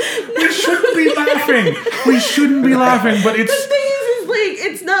defense. We shouldn't be laughing. But it's... The thing is like,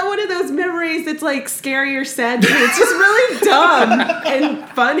 it's not one of those memories that's like scary or sad to me. It's just really dumb and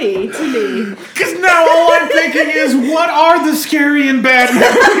funny to me. Because now all I'm thinking is, what are the scary and bad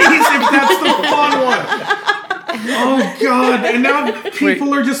memories if that's the fun one? Oh, God. And now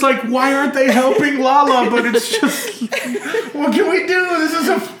people are just like, why aren't they helping Lala? But it's just, what can we do? This is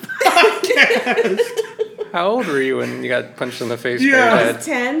a podcast. How old were you when you got punched in the face Yeah. by your I dad? was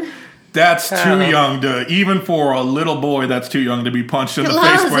 10. That's too young to, even for a little boy, that's too young to be punched in the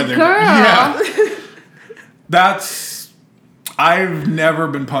Lala's face by a their girl. Yeah. I've never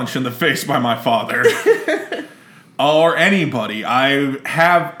been punched in the face by my father. Or anybody. I've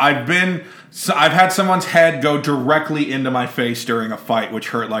had someone's head go directly into my face during a fight, which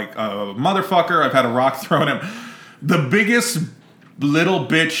hurt like a motherfucker. I've had a rock thrown at him. The biggest little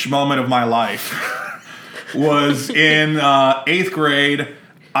bitch moment of my life was in 8th grade.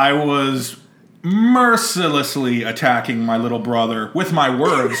 I was mercilessly attacking my little brother with my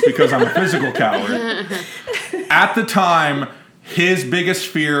words because I'm a physical coward. At the time, his biggest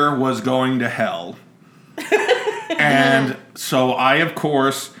fear was going to hell. And so I, of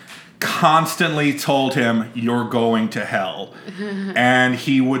course, constantly told him, "You're going to hell." And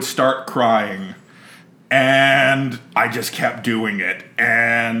he would start crying. And I just kept doing it.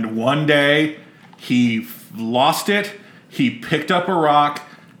 And one day, he lost it. He picked up a rock,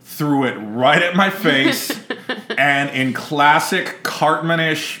 threw it right at my face, and in classic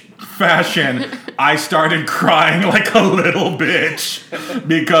Cartman-ish fashion, I started crying like a little bitch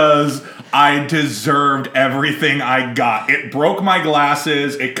because I deserved everything I got. It broke my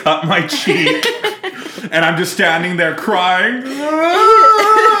glasses, it cut my cheek, and I'm just standing there crying.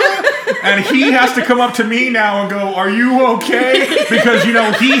 And he has to come up to me now and go, "Are you okay?" Because, you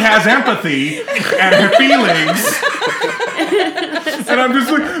know, he has empathy and feelings. And I'm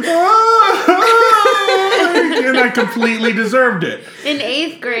just like, and I completely deserved it. In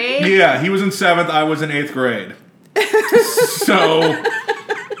 8th grade? Yeah, he was in 7th, I was in 8th grade. So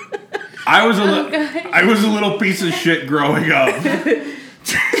I was a little piece of shit growing up.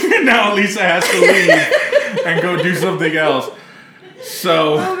 Now Lisa has to leave and go do something else.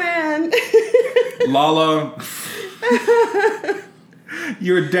 So, Oh man. Lala,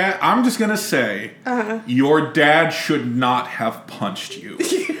 your dad, I'm just going to say, your dad should not have punched you.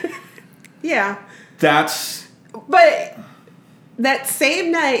 Yeah. That's... But that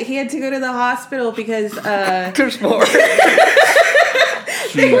same night, he had to go to the hospital because There's more. they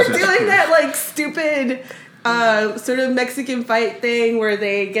were Jesus doing Christ. that like stupid sort of Mexican fight thing where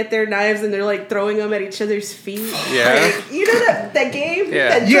they get their knives and they're like throwing them at each other's feet. Yeah. Like, you know that game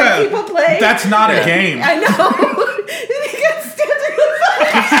Yeah. that drunk people play? That's not a game. I know. And he got stabbed in the foot.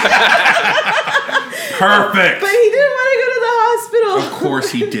 Perfect. But he didn't want to go to the hospital. Of course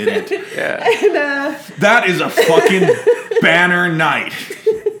he didn't. Yeah. And That is a fucking banner night.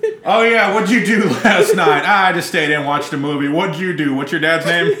 Oh yeah, what'd you do last night? I just stayed in and watched a movie. What'd you do? What's your dad's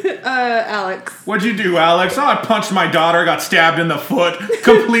name? Alex. What'd you do, Alex? Oh, I punched my daughter, got stabbed in the foot.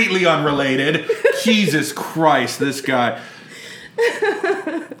 Completely unrelated. Jesus Christ, this guy.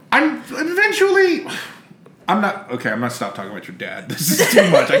 I'm not stop talking about your dad. This is too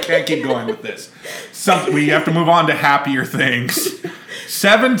much. I can't keep going with this. We have to move on to happier things.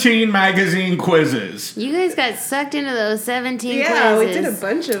 17 magazine quizzes. You guys got sucked into those 17 Yeah, we quizzes. did a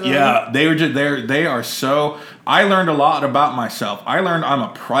bunch of them. Yeah, they are so. I learned a lot about myself. I learned I'm a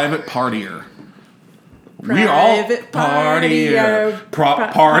private partier. Private partier.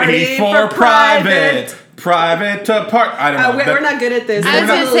 Party for private. Private to part. I don't know. We're not good at this. I was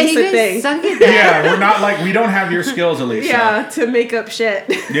That's going to a say, you Lisa guys thing. suck at that. Yeah, we're not like, we don't have your skills, Elisa. Yeah, to make up shit.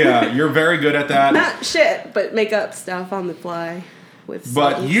 Yeah, you're very good at that. Not shit, but make up stuff on the fly. With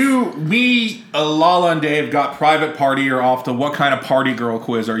But songs. Lala and Dave got private partier off the what kind of party girl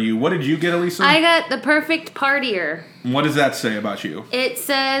quiz are you? What did you get, Elisa? I got the perfect partier. What does that say about you? It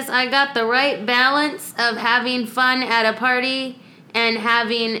says I got the right balance of having fun at a party and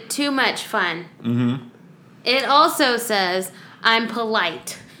having too much fun. Mm-hmm. It also says I'm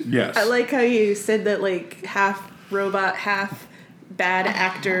polite. Yes. I like how you said that, like, half robot, half bad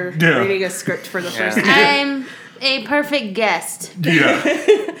actor Yeah. reading a script for the first Yeah. time. I'm a perfect guest. Yeah.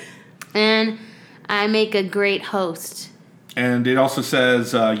 And I make a great host. And it also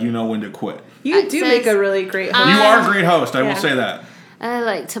says you know when to quit. You It do says, make a really great host. You are a great host, I will yeah. say that. I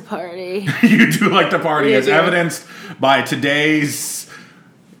like to party. You do like to party, You as do. evidenced by today's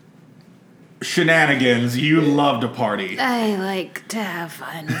shenanigans. You love to party. I like to have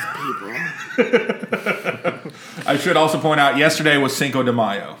fun with people. I should also point out, yesterday was Cinco de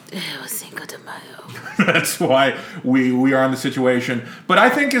Mayo. It was Cinco de Mayo. That's why we are in the situation. But I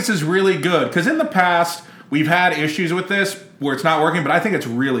think this is really good, because in the past, we've had issues with this where it's not working, but I think it's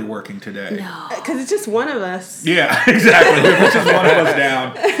really working today. No. Because it's just one of us. Yeah, exactly. This is one of us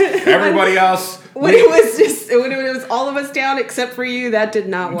down. Everybody else... When it was all of us down except for you, that did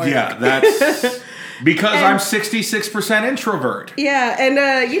not work. Yeah, that's... Because I'm 66% introvert. Yeah, and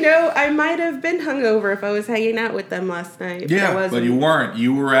I might have been hungover if I was hanging out with them last night. I Yeah, wasn't. but you weren't.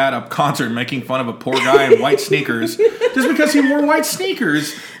 You were at a concert making fun of a poor guy in white sneakers just because he wore white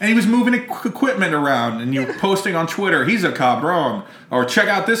sneakers and he was moving equipment around, and you were posting on Twitter, "He's a cabron," or "Check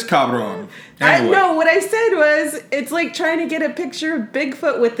out this cabron." Anyway. No, what I said was, it's like trying to get a picture of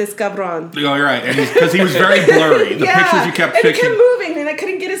Bigfoot with this cabron. Oh, you're right, and because he was very blurry. The pictures you kept and he picking. kept moving, and I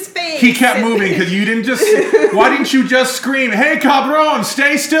couldn't get his face. He kept moving because you didn't just. Why didn't you just scream, "Hey, cabron,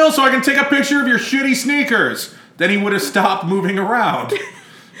 stay still so I can take a picture of your shitty sneakers"? then he would have stopped moving around.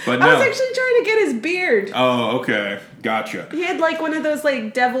 But no. I was actually trying to get his beard. Oh, okay. Gotcha. He had like one of those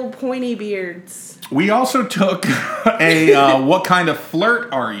like devil pointy beards. We also took a what kind of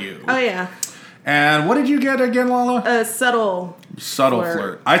flirt are you? Oh yeah, And what did you get again, Lala? a subtle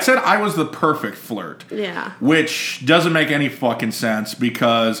Flirt. I said I was the perfect flirt. Yeah. Which doesn't make any fucking sense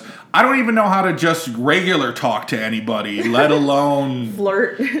because I don't even know how to just regular talk to anybody, let alone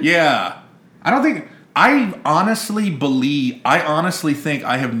flirt. Yeah. I honestly think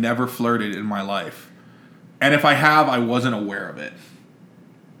I have never flirted in my life. And if I have, I wasn't aware of it.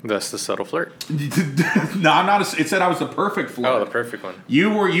 That's the subtle flirt. No, I'm not. It said I was the perfect flirt. Oh, the perfect one. You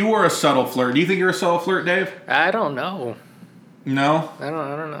were a subtle flirt. Do you think you're a subtle flirt, Dave? I don't know. No? I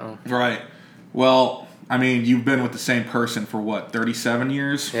don't know. Right. Well, I mean, you've been with the same person for what, 37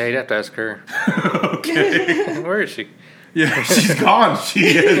 years? Yeah, you'd have to ask her. Okay. Where is she? Yeah, she's gone.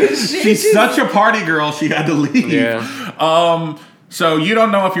 She's such a party girl, she had to leave. Yeah. So you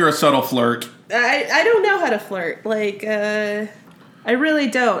don't know if you're a subtle flirt. I don't know how to flirt. Like, I really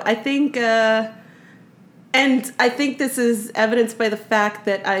don't. I think, and I think this is evidenced by the fact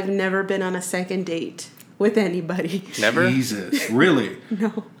that I've never been on a second date with anybody. Never? Jesus, really?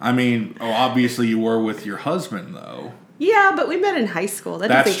 No. I mean, obviously you were with your husband, though. Yeah, but we met in high school.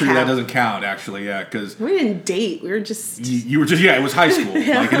 That's true. Count. That doesn't count, actually. Yeah, because We didn't date. We were just. you were just it was high school.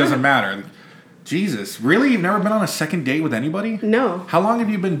 Like it doesn't matter. Jesus, really? You've never been on a second date with anybody? No. How long have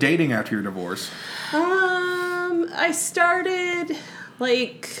you been dating after your divorce? I started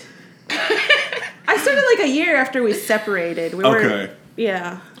like. A year after we separated. We Okay. were.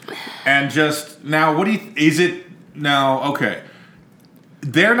 Yeah. And just now, what do you? Is it now? Okay,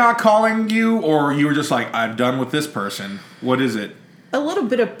 they're not calling you, or you were just like, I'm done with this person. What is it? A little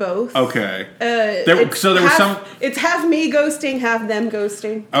bit of both. Okay. It's so there was It's half me ghosting, half them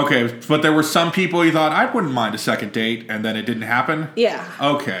ghosting. Okay, but there were some people you thought I wouldn't mind a second date, and then it didn't happen. Yeah.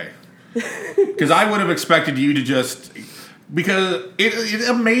 Okay. Because I would have expected you to just. Because it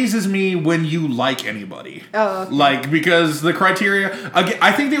amazes me when you like anybody. Oh, okay. Like, because the criteria... Again,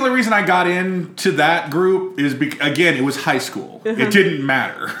 I think the only reason I got into that group is, again, it was high school. It didn't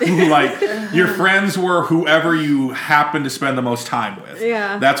matter. Like, your friends were whoever you happened to spend the most time with.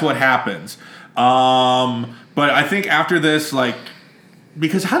 Yeah. That's what happens. But I think after this, like...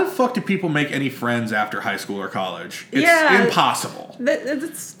 Because how the fuck do people make any friends after high school or college? It's impossible.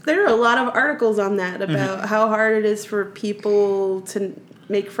 There are a lot of articles on that about how hard it is for people to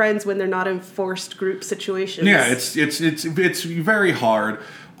make friends when they're not in forced group situations. Yeah, it's very hard.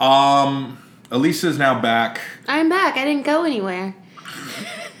 Elisa's now back. I'm back. I didn't go anywhere.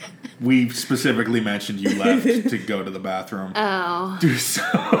 We specifically mentioned you left to go to the bathroom. Oh. Do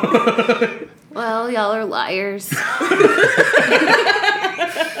so. Well, y'all are liars.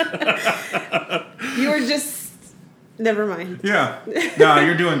 You were just. Never mind. Yeah. No,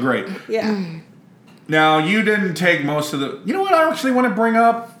 you're doing great. Yeah. Now, you didn't take most of the... You know what I actually want to bring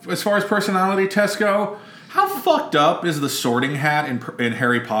up as far as personality tests go? How fucked up is the Sorting Hat in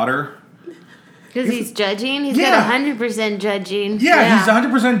Harry Potter? Because he's judging? He's Yeah. got 100% judging. Yeah, he's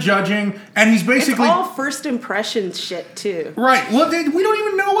 100% judging, and he's It's basically... all first impression shit, too. Right. Well, we don't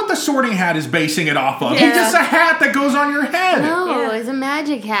even know what the Sorting Hat is basing it off of. Yeah. It's just a hat that goes on your head. No, Yeah. it's a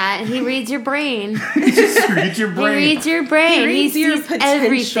magic hat. He reads your brain. Just read your He brain. reads your brain. He reads your sees potential.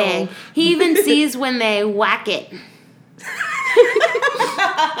 everything. He even sees when they whack it.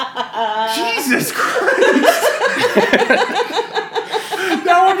 Jesus Christ.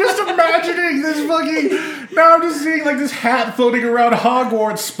 Now I'm just imagining this fucking... Now I'm just seeing like this hat floating around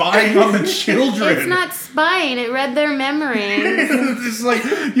Hogwarts spying on the children. It's not spying. It read their memories. It's just like,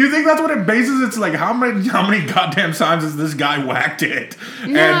 you think that's what it bases? It's like, how many goddamn times has this guy whacked it?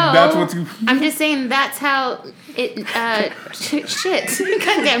 And that's what's... I'm just saying that's how it. Shit.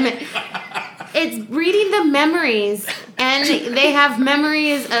 God damn it. It's reading the memories, and they have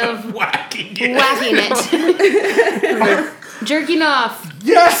memories of whacking it. whacking it. Jerking off.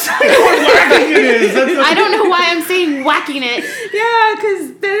 Yes, I know what whacking it is. I don't know why I'm saying whacking it. Yeah,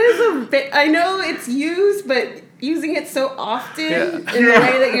 because there is a bit. I know it's used, but using it so often in the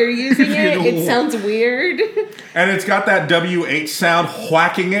way that you're using it sounds weird. And it's got that WH sound,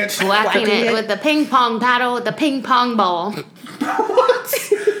 whacking it. Whacking it with the ping pong paddle with the ping pong ball. What?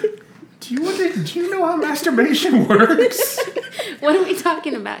 Do you know how masturbation works? What are we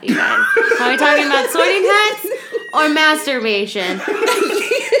talking about, you guys? Are we talking about sorting hats or masturbation?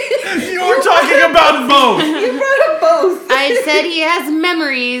 You're talking about both. You brought up both. I said he has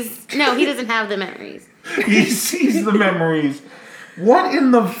memories. No, he doesn't have the memories. He sees the memories. What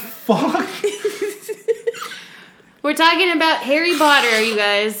in the fuck? We're talking about Harry Potter, you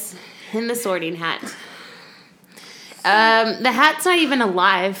guys, in the sorting hat. The hat's not even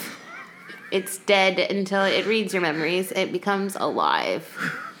alive. It's dead until it reads your memories. It becomes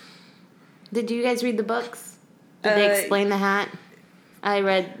alive. Did you guys read the books? Did they explain the hat? I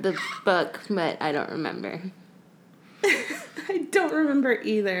read the book, but I don't remember. I don't remember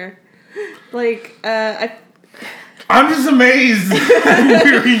either. Like, I'm just amazed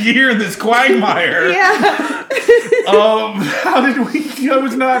we're here in this quagmire. yeah. How did we? I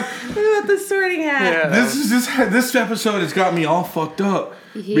was not. What about the sorting hat? Yeah. This episode has got me all fucked up.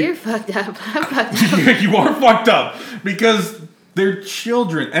 You're fucked up. I'm fucked up. You are fucked up because they're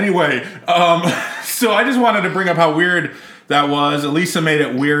children. Anyway, so I just wanted to bring up how weird that was. Elisa made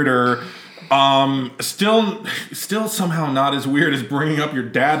it weirder. Still somehow not as weird as bringing up your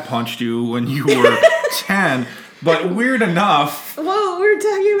dad punched you when you were 10, but weird enough. Well, we're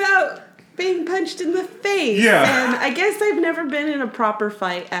talking about being punched in the face. Yeah. And I guess I've never been in a proper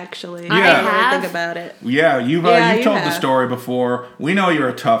fight, actually. Yeah. I have. never think about it. Yeah, you've you told the have. story before. We know you're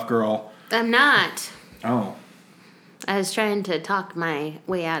a tough girl. I'm not. Oh, I was trying to talk my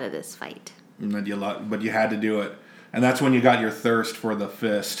way out of this fight. but you had to do it, and that's when you got your thirst for the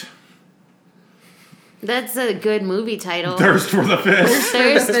fist. That's a good movie title. Thirst for the fist.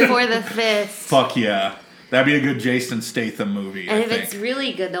 Thirst for the fist. Fuck yeah, that'd be a good Jason Statham movie. And I if think. it's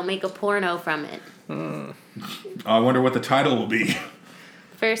really good, they'll make a porno from it. I wonder what the title will be.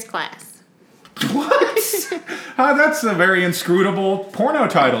 First Class. What? That's a very inscrutable porno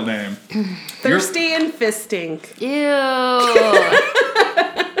title name. Thirsty and fisting. Ew.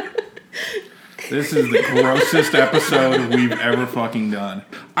 This is the grossest episode we've ever fucking done.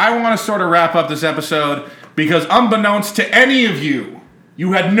 I want to sort of wrap up this episode because unbeknownst to any of you,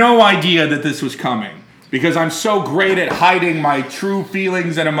 you had no idea that this was coming because I'm so great at hiding my true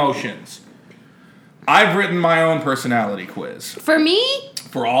feelings and emotions. I've written my own personality quiz For me?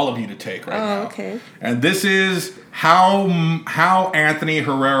 for all of you to take right now. Oh, okay. And this is how Anthony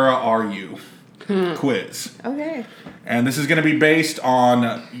Herrera are you quiz. Okay. And this is going to be based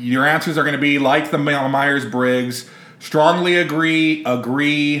on, your answers are going to be like the Myers-Briggs, strongly agree,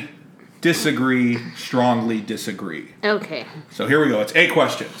 disagree, strongly disagree. Okay. So here we go. It's 8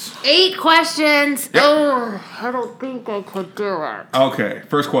 questions. 8 questions. Yep. Oh, I don't think I could do it. Okay,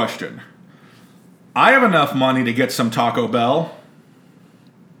 first question. I have enough money to get some Taco Bell.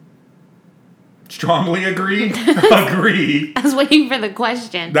 Strongly agree, agree. I was waiting for the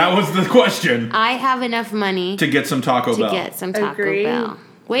question. That was the question. I have enough money To get some Taco to Bell. get some Taco Agree. Bell.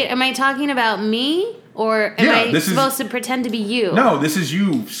 Wait, am I talking about me? Or am Yeah, I this is- supposed to pretend to be you? No, this is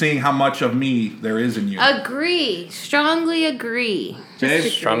you seeing how much of me there is in you. Agree. Strongly agree.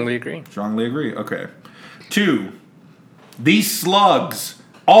 Dave? Strongly agree. Strongly agree. Okay. 2. These slugs,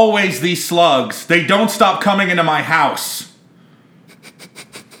 always these slugs, they don't stop coming into my house.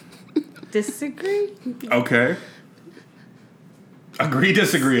 Disagree? Okay. Agree,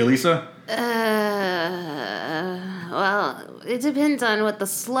 disagree, Elisa? Well, it depends on what the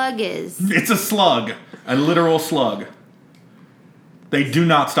slug is. It's a slug. A literal slug. They do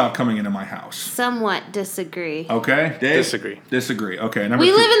not stop coming into my house. Somewhat disagree. Okay, Dave? Disagree. Disagree. Okay, number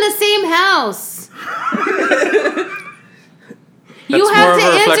We 2. live in the same house. That's You have more to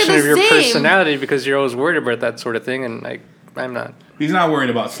of a answer reflection the of your same. personality because you're always worried about that sort of thing, and I'm not. He's not worried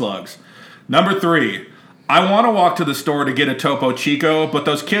about slugs. Number 3. I want to walk to the store to get a Topo Chico, but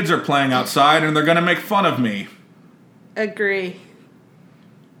those kids are playing outside and they're going to make fun of me. Agree.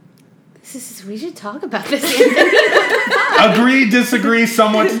 We should talk about this. Agree, disagree,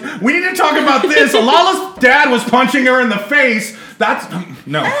 somewhat. We need to talk about this. Alala's dad was punching her in the face. That's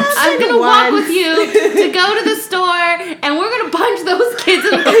no. I'm gonna walk with you to go to the store, and we're gonna punch those kids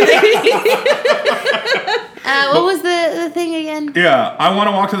in the face. What was the thing again? Yeah, I want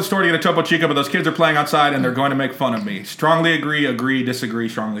to walk to the store to get a Topo Chico, but those kids are playing outside and they're going to make fun of me. Strongly agree, disagree,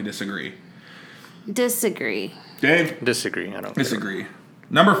 strongly disagree. Disagree. Dave? Disagree. I don't Disagree.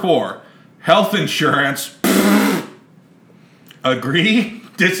 Number 4, health insurance. Agree,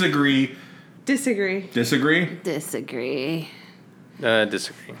 disagree, Disagree. disagree. Disagree.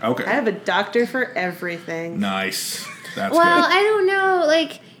 Disagree. Okay. I have a doctor for everything. Nice. That's Well, good. I don't know.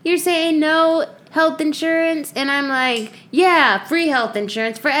 Like, you're saying no health insurance, and I'm like, yeah, free health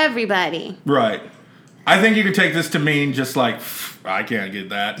insurance for everybody. Right. I think you could take this to mean just like, I can't get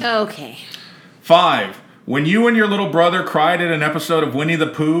that. Okay. 5, when you and your little brother cried at an episode of Winnie the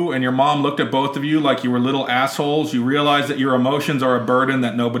Pooh and your mom looked at both of you like you were little assholes, you realize that your emotions are a burden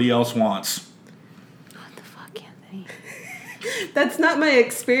that nobody else wants. What the fuck, Anthony? That's not my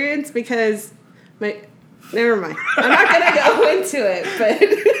experience because never mind. I'm not gonna go into it, but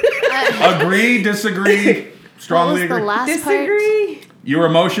Agree, disagree, What strongly was the agree. last disagree. Your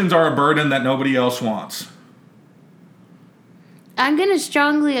emotions are a burden that nobody else wants. I'm gonna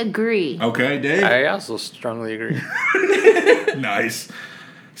strongly agree. Okay, Dave? I also strongly agree. Nice.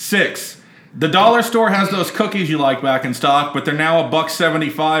 6. The dollar store has those cookies you like back in stock, but they're now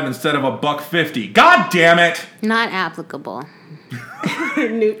 $1.75 instead of $1.50. God damn it! Not applicable.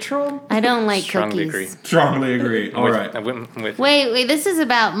 Neutral. I don't like Strongly cookies. agree. Strongly agree. All right. I went with. Wait. This is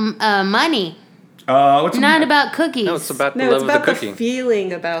about money, What's not about cookies. No, it's about the No, it's love about of the the cookie.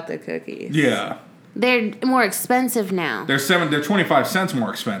 feeling about the cookies. Yeah. They're more expensive now. They're 25 cents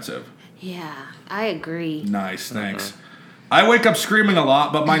more expensive. Yeah, I agree. Nice, thanks. I wake up screaming a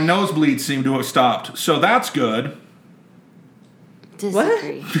lot, but my nosebleeds seem to have stopped, so that's good.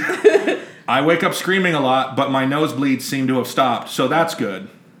 Disagree. I wake up screaming a lot, but my nosebleeds seem to have stopped, so that's good.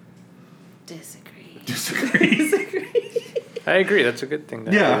 Disagree. Disagree. I agree. That's a good thing.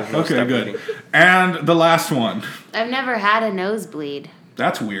 that Yeah, there's no okay, stop good. eating. And the last one. I've never had a nosebleed.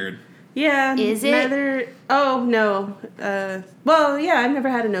 That's weird. Yeah. Is it? Neither. Oh no. Well, yeah. I've never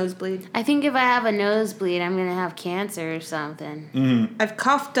had a nosebleed. I think if I have a nosebleed, I'm gonna have cancer or something. I've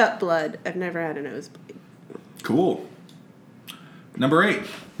coughed up blood. I've never had a nosebleed. Cool. Number 8.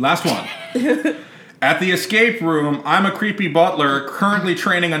 Last one. At the escape room, I'm a creepy butler currently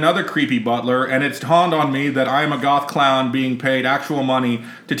training another creepy butler, and it's dawned on me that I am a goth clown being paid actual money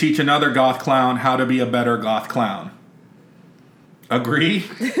to teach another goth clown how to be a better goth clown. Agree?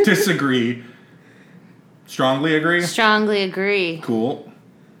 Disagree? Strongly agree? Strongly agree. Cool.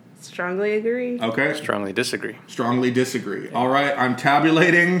 Strongly agree. Okay. Strongly disagree. Strongly disagree. All right, I'm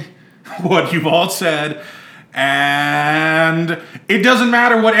tabulating what you've all said. And it doesn't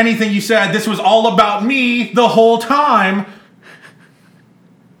matter what anything you said. This was all about me the whole time.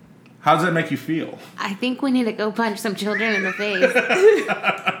 How does that make you feel? I think we need to go punch some children in the face.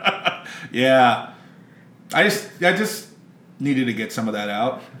 Yeah. I just needed to get some of that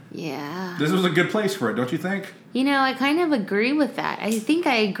out. Yeah. This was a good place for it, don't you think? You know, I kind of agree with that. I think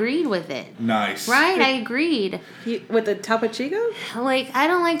I agreed with it. Nice. Right? I agreed. With the Topo Chico? Like, I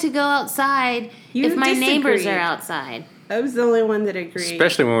don't like to go outside You if my neighbors disagreed. are outside. I was the only one that agreed.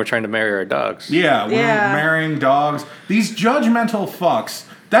 Especially when we're trying to marry our dogs. Yeah, we're Yeah. marrying dogs. These judgmental fucks.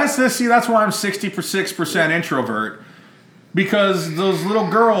 That's why I'm 66% introvert. Because those little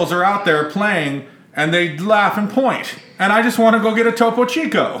girls are out there playing and they laugh and point. And I just want to go get a Topo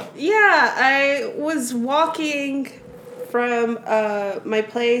Chico. Yeah, I was walking from my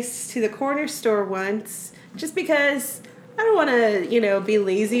place to the corner store once, just because I don't want to, be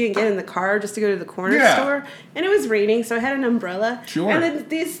lazy and get in the car just to go to the corner Yeah. store. And it was raining, so I had an umbrella. Sure. And then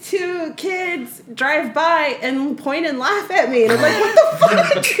these 2 kids drive by and point and laugh at me, and I'm like, what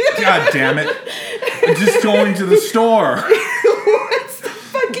the fuck? God damn it. I'm just going to the store. What's the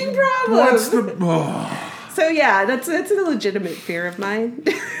fucking problem? What's the... Oh. So yeah, that's a legitimate fear of mine.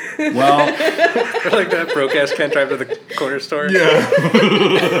 Well, Like that broke ass can't drive to the corner store. yeah.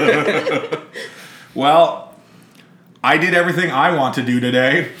 Well, I did everything I want to do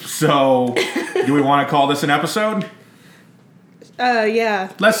today. So, do we want to call this an episode?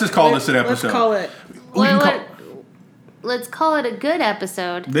 Yeah. Let's just call this an episode. Let's call it. We can call- Let's call it a good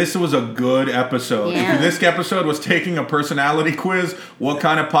episode. This was a good episode. Yeah. If this episode was taking a personality quiz, what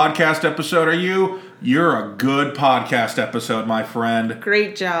kind of podcast episode are you? You're a good podcast episode, my friend.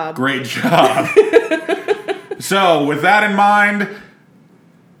 Great job. Great job. So, with that in mind,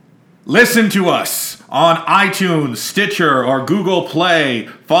 listen to us on iTunes, Stitcher, or Google Play.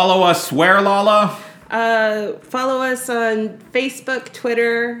 Follow us where, Lala? Follow us on Facebook,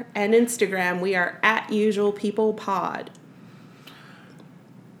 Twitter, and Instagram. We are @UsualPeoplePod.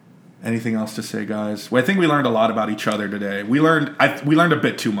 Anything else to say, guys? Well, I think we learned a lot about each other today. We learned a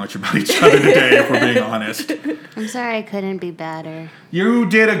bit too much about each other today, if we're being honest. I'm sorry I couldn't be better. You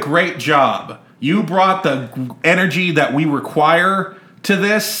did a great job. You brought the energy that we require to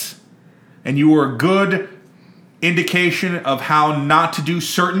this, and you were a good indication of how not to do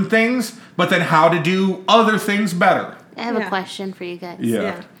certain things, but then how to do other things better. I have Yeah. a question for you guys.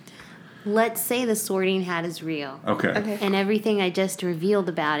 Yeah. Let's say the Sorting Hat is real. Okay. And everything I just revealed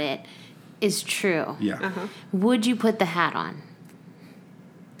about it is true. Yeah. Would you put the hat on?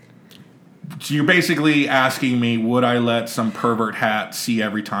 So you're basically asking me, would I let some pervert hat see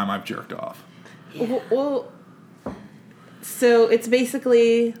every time I've jerked off? Well, so it's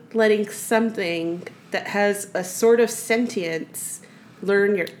basically letting something that has a sort of sentience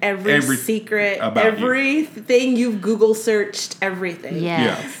learn your every secret, about you. everything you've Google searched, everything.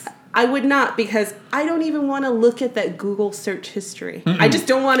 Yes. I would not, because I don't even want to look at that Google search history. I just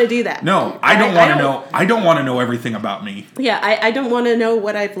don't want to do that. No, I don't want to know. I don't want to know everything about me. Yeah, I don't want to know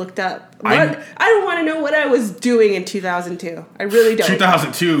what I've looked up. I don't want to know what I was doing in 2002. I really don't.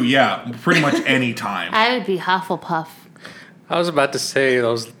 2002, yeah, pretty much any time. I would be Hufflepuff. I was about to say I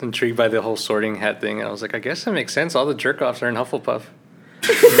was intrigued by the whole sorting hat thing. And I was like, I guess that makes sense. All the jerk-offs are in Hufflepuff.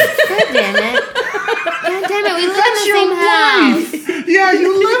 God damn it. God damn it, we live in the same house. Yeah,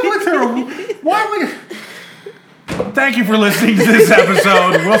 you live with her. Why would... Thank you for listening to this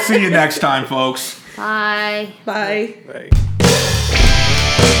episode. We'll see you next time, folks. Bye. Bye. Right.